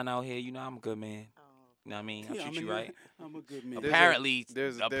 John out here. You know I'm a good man. Oh. You know what I mean? I Yeah, treat you right. I'm a good man. There's Apparently,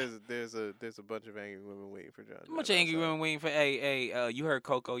 there's a there's a bunch of angry women waiting for John. bunch of angry women waiting for. Hey, you heard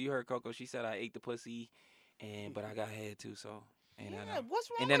Coco. She said I ate the pussy, but I got head too. So and Yeah, then what's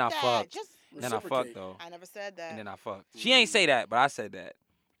wrong and then with I that? fucked. Just then I fucked though. I never said that. And then I fucked. She ain't say that, but I said that.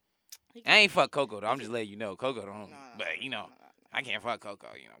 He I ain't fuck Coco though. I'm just letting you know. Coco don't. No, But I can't fuck Coco.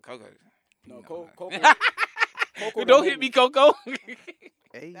 Coco. No, you know, Coco. like- Coco Don't hit me, Coco.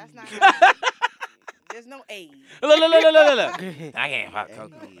 Hey. That's not. There's no A. Look. I can't fuck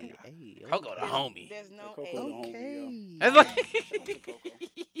Coco. Hey, Coco the homie. There's no Coco A. the homie, Okay. That's like,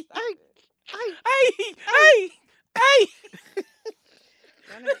 hey.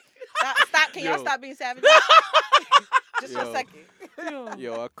 Stop. Can y'all Yo. stop being savage? Just for a Yo. second.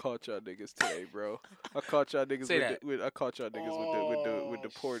 Yo, I caught y'all niggas today, bro. I caught y'all niggas Say that. I caught y'all niggas with the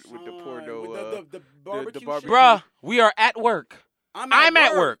porno. With the barbecue barbecue. shit. Bruh, we are at work. I'm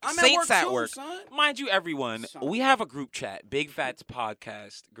at work. I'm Saints at at work, work. too, son. Mind you, everyone, Son. we have a group chat, Big Fats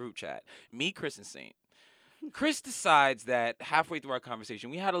Podcast group chat. Me, Chris, and Saint. Chris decides that halfway through our conversation,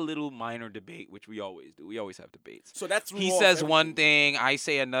 we had a little minor debate, which we always do. We always have debates. So that's He says one thing, I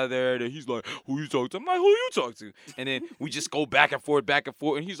say another. Then he's like, "Who you talk to?" I'm like, "Who you talk to?" And then we just go back and forth,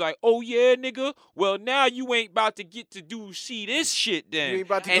 and he's like, "Oh yeah, nigga. Well now you ain't about to get to see this shit then." You ain't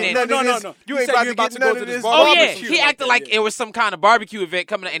about to And get then- none of No. this. You You ain't said about you to about get to none go of to this this. Oh yeah, barbecue he like acted that, like yeah. it was some kind of barbecue event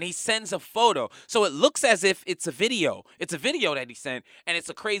coming up, and he sends a photo. So it looks as if it's a video. It's a video that he sent, and it's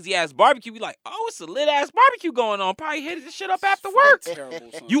a crazy ass barbecue. We like, oh, it's a lit ass barbecue going on. Probably hit this shit up after work. Terrible,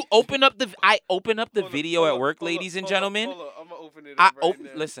 son. I open up the video at work, ladies and gentlemen. Hold on, I'm gonna open it up right now.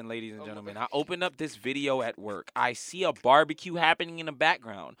 Listen, ladies and gentlemen, I open up this video at work. I see a barbecue happening in the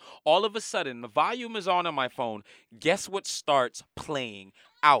background. All of a sudden, the volume is on my phone. Guess what starts playing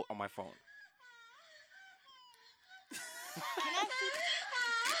out on my phone?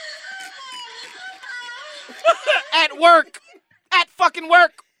 At work. At fucking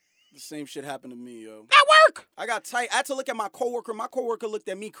work. The same shit happened to me, yo. At work. I got tight. I had to look at my coworker. My coworker looked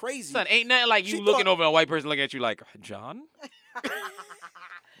at me crazy. Son, ain't nothing like you She looking thought- over a white person looking at you like, John?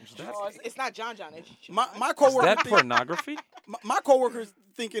 Oh, it's not John. It's My Is coworker. that pornography? my coworker's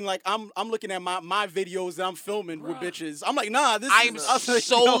thinking like I'm looking at my videos that I'm filming with bitches. I'm like, nah, this I'm is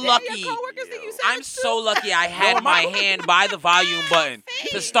so lucky. Your coworkers think you I'm savage so lucky I had No, my my- hand by the volume button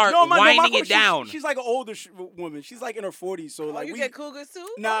to start No, my winding coworker, it down. She's like an older woman. She's like in her 40s. So Oh, like you we. get cougars too?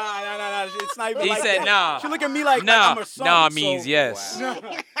 Nah. It's not even He like said that. nah. She look at me like Nah, I'm her son. nah so- means yes.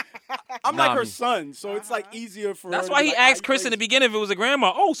 I'm Nah like her means- son, so it's like easier for That's her. why to be he like, asked "Ah, Chris you in the crazy." beginning if it was a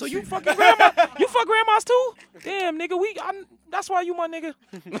grandma. Oh, so you fucking grandma? You fuck grandmas too? Damn, nigga, that's why you my nigga.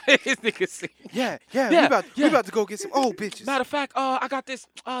 His nigga say, Yeah, Yeah, we about to go get some old bitches. matter of fact, I got this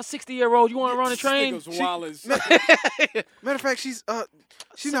 60-year-old. You want to run a This train? nigga's Wallace. Matter of fact, she's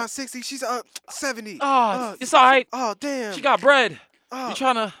not 60, she's 70. Oh, it's all right. Oh damn. She got bread. Oh, You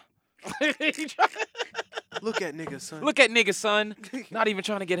tryna look at niggas, son. look at nigga, son. Not even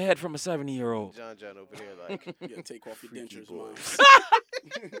trying to get head from a 70-year-old. John over there like Yeah, take off your Freaky dentures, boys.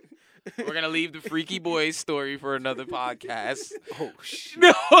 man. We're gonna leave the Freaky Boys story for another podcast. oh shit.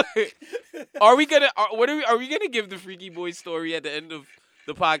 No, are we gonna give the Freaky Boys story at the end of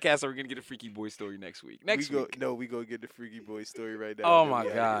the podcast? Or are we gonna get a Freaky Boy story next week? Next week. No, we go get the Freaky Boy story right now. Oh then my we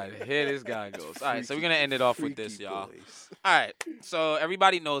outta God! here. Here this guy goes. All right, so we're Freaky- gonna end it off with this, Freaky y'all. Boys. All right, so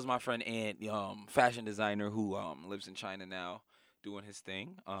everybody knows my friend Ant, fashion designer who lives in China now, doing his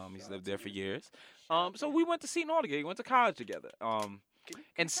thing. He's lived there for years. So we went to Seton Hall together. We went to college together. Can And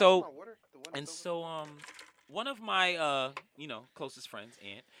you pass so- my water? The one And that's over so, one of my, closest friends,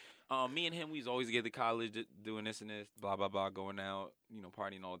 Ant, me and him, we was always together at college, doing this and this, blah, blah, blah, going out,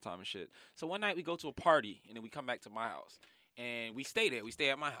 partying all the time and shit. So one night we go to a party, and then we come back to my house. And we stay there. We stay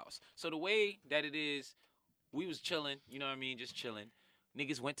at my house. So the way that it is, we was chilling, you know what I mean, just chilling.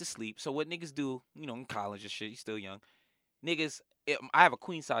 Niggas went to sleep. So what niggas do, in college and shit, you still young. Niggas, I have a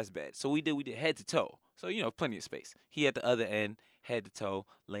queen size bed. So we did head to toe. So, plenty of space. He at the other end, head to toe,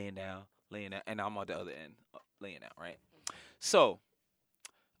 laying down, and I'm on the other end, laying down, right? So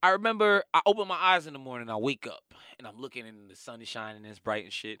I remember I open my eyes in the morning, I wake up, and I'm looking and the sun is shining and it's bright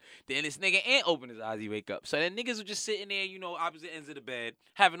and shit. Then this nigga Ant open his eyes, he wake up. So then niggas were just sitting there, opposite ends of the bed,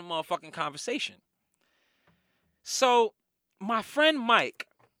 having a motherfucking conversation. So my friend Mike,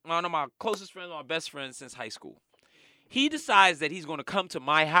 one of my closest friends, my best friend since high school, he decides that he's going to come to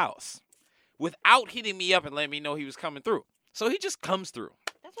my house without hitting me up and letting me know he was coming through. So he just comes through.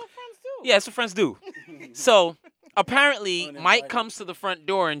 That's what friends do. Yeah, that's what friends do. So apparently, Uninvited. Mike comes to the front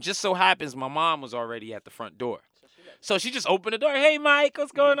door, and just so happens my mom was already at the front door. So she just opened the door. Hey, Mike,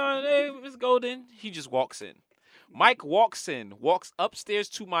 what's going on? Hey, Miss Golden. He just walks in. Mike walks upstairs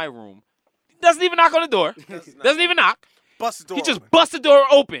to my room. Doesn't even knock on the door. Doesn't even knock. Bust the door. He just open. bust the door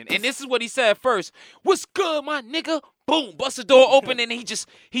open. And this is what he said first. What's good, my nigga? Boom, bust the door open, and he just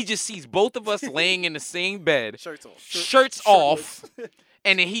sees both of us laying in the same bed. Shirts off. Shirts off.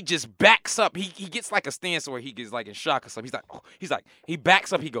 And then he just backs up. He gets like a stance where he gets like in shock or something. He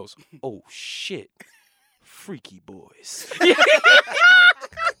backs up. He goes, oh shit, freaky boys.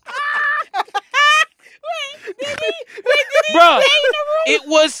 Bruh, it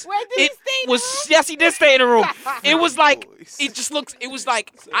was. Where did he It stay in the was. Yes, he did stay in the room. It was like. Boys. It was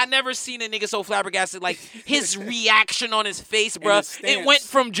like I never seen a nigga so flabbergasted. Like his reaction on his face, And bruh. his It went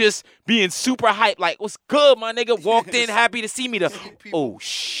stance. from just being super hype, like what's good, my nigga. Walked in, happy to see me. To People. oh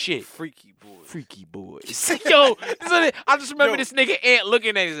shit. Freaky boys. Freaky boys. Yo, I just remember Yo. this nigga Ant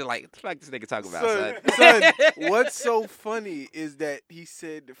looking at it like, what the fuck this nigga talking about, Son, what's so funny is that he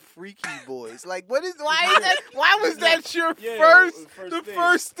said freaky boys. Like, why was that your Yeah, the thing.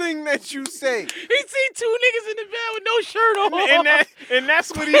 first thing that you say? He seen two niggas in the bed with no shirt on. And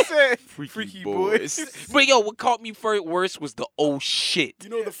that's what he said. Freaky boys. But yo, what caught me worse was the oh shit. You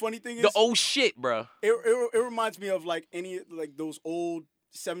know the funny thing is, The oh shit, bruh. it reminds me of like those old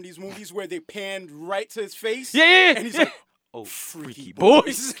 70s movies where they panned right to his face. Yeah. And he's like, oh, freaky freaky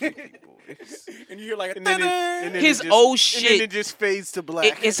boys. boys. and you hear like a And then His it just, oh And shit. then it just fades to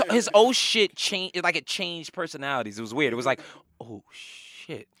black. His oh shit changed. It changed personalities. It was weird. It was like, oh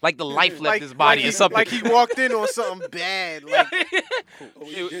shit. Like the life left his body or something. Like he walked in on something bad. Like,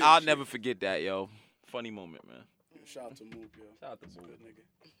 I'll never forget that, yo. Funny moment, man. Shout out to Mook, yo. Shout out to That's a Mook. good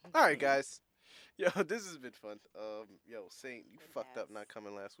nigga. all right, guys. Yo, this has been fun. Saint, you fucked up not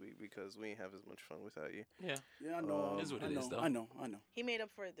coming last week because we ain't have as much fun without you. Yeah. Yeah, I know. It is what I it know, is, though. I know. He made up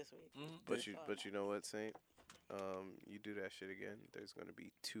for it this week. But you know what, Saint? You do that shit again. There's gonna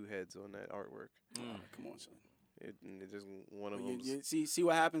be two heads on that artwork. Come on, son. It just one of Well, them. you see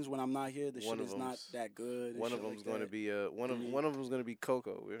what happens when I'm not here. The One shit of is not them's- that good. and One of shit them's like gonna that. be one of them's gonna be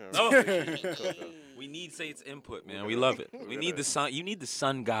Coco. We're gonna Oh. replace you with Coco. We need Saint's input, man. We love it. We need the sun. You need the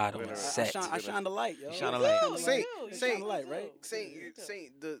sun god on We're the gonna- set. I shine the light, yo. You shine a I light. shine the Saint, You Saint, shine the light, right?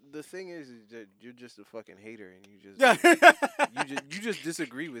 Saint, the thing is that you're just a fucking hater and you Yeah. just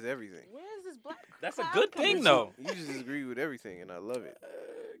disagree with everything. Where is this black? That's a cloud good coming thing, from? though. You just disagree with everything, and I love it.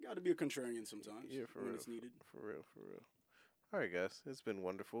 Gotta be a contrarian sometimes. Yeah, for when real. it's needed. For real. All right, guys, it's been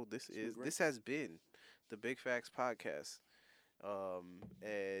wonderful. been great. This has been the Big Facts Podcast,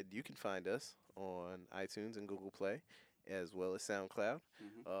 and you can find us on iTunes and Google Play, as well as SoundCloud.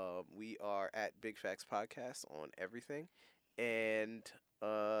 We are at Big Facts Podcast on everything, and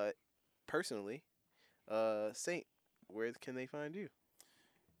personally, Saint, where can they find you?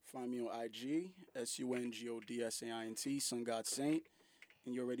 Find me on IG, SUNGODSAINT, Sun God Saint.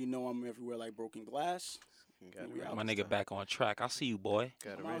 And you already know I'm everywhere like Broken Glass. You got it We right out. My this nigga time. back on track. I see you, boy.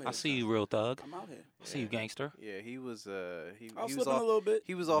 Got it I'm right out I here. this see time. you, real thug. I'm out here. I see you, gangster. Yeah, he was he I was was slipping off. a little bit.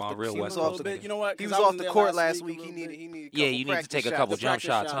 He was My off the real he was West off Coast the nigga. You know what? he 'Cause was I off wasn't the there court last a week. He little needed bit. he needed. Yeah, couple you need to practice take a shots. couple The jump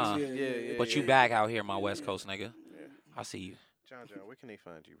practice shots, huh? Yeah, Yeah. But you back out here, my West Coast nigga. Yeah. I see you. John, where can they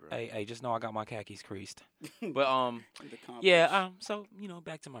find you, bro? Hey, just know I got my khakis creased. But The conference. yeah, so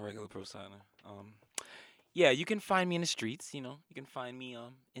back to my regular persona. Yeah, you can find me in the streets. You can find me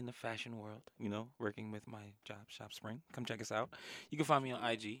in the fashion world. Working with my job, Shop Spring. Come check us out. You can find me on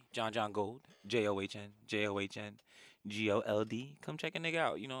IG, John Gold, JOHN GOLD. Come check a nigga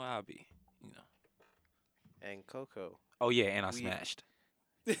out. You know how I be. And Coco. Oh yeah, and I We- smashed.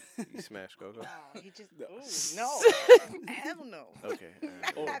 You smash Coco? He just no, hell no. Okay.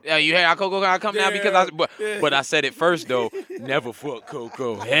 Yeah, you hear how Coco gotta come now because but I said it first though. Never fuck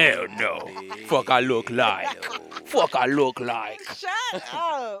Coco. Hell no. Fuck I look like. Fuck I look like. Shut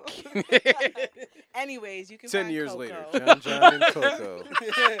up. Anyways, you can 10 find years Coco. later, John and Coco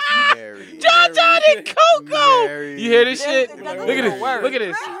married. John and Coco. Married. You hear this shit? That's Look at not this. gonna work. Look at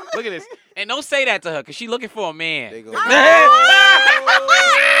this. Look at this. And don't say that to her because she looking for a man. They go.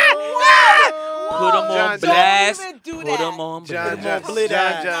 Put him on John, blast. Don't even do Put that. him on John, blast.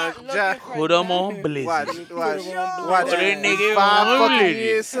 John, John. Put him on blizzy. Watch. Put a nigga 5 on fucking blizzy.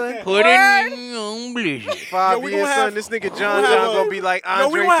 years, son. Put a nigga on blizzy. 5 we years, gonna son. have- This nigga John gonna be like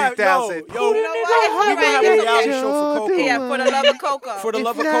Andre 3000. Yo, You know we what? gonna have a reality show for Coco. Yeah, for the love of Coco. For the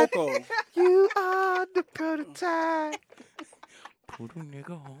love of not- Coco. You are the prototype. Put a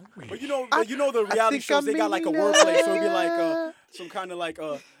nigga on blizzy. But you know the reality think shows, I'm they got like a in wordplay, so it'd be love. like some kind of like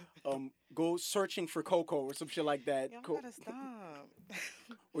go searching for Coco or some shit like that. Y'all gotta stop.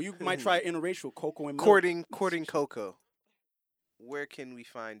 Or you might try interracial Coco and milk. Courting Coco. Where can we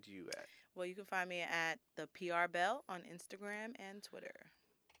find you at? Well, you can find me at the PR Bell on Instagram and Twitter.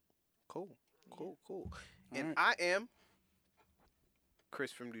 Cool. And Alright. I am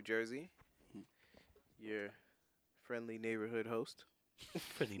Chris from New Jersey, your friendly neighborhood host.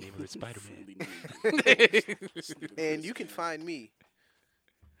 Friendly neighborhood Spider-Man. And you can find me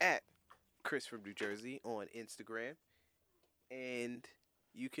at Chris from New Jersey on Instagram. And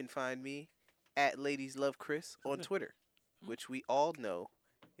you can find me at Ladies Love Chris on Twitter, which we all know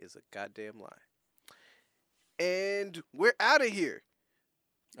is a goddamn lie. And we're out of here.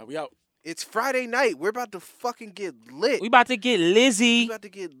 Are we out? It's Friday night. We're about to fucking get lit. We about to get Lizzie. We about to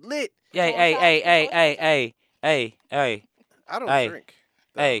get lit. Hey. I don't Hey. drink.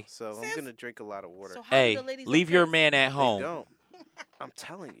 though, Hey. So I'm going to drink a lot of water. So how Hey, do the ladies leave look your Chris? man at They home. don't. I'm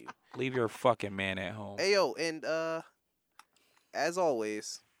telling you. Leave your fucking man at home. Ayo, and as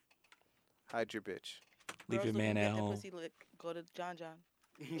always, hide your bitch. Leave Girls your looking man good, at that home. pussy lick, go to John.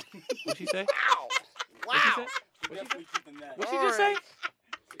 What she say? Wow. Definitely keeping that. What she just say?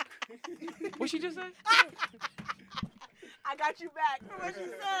 What she just say? I got you back. What you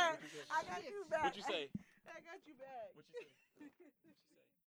said? I got you back. What you say?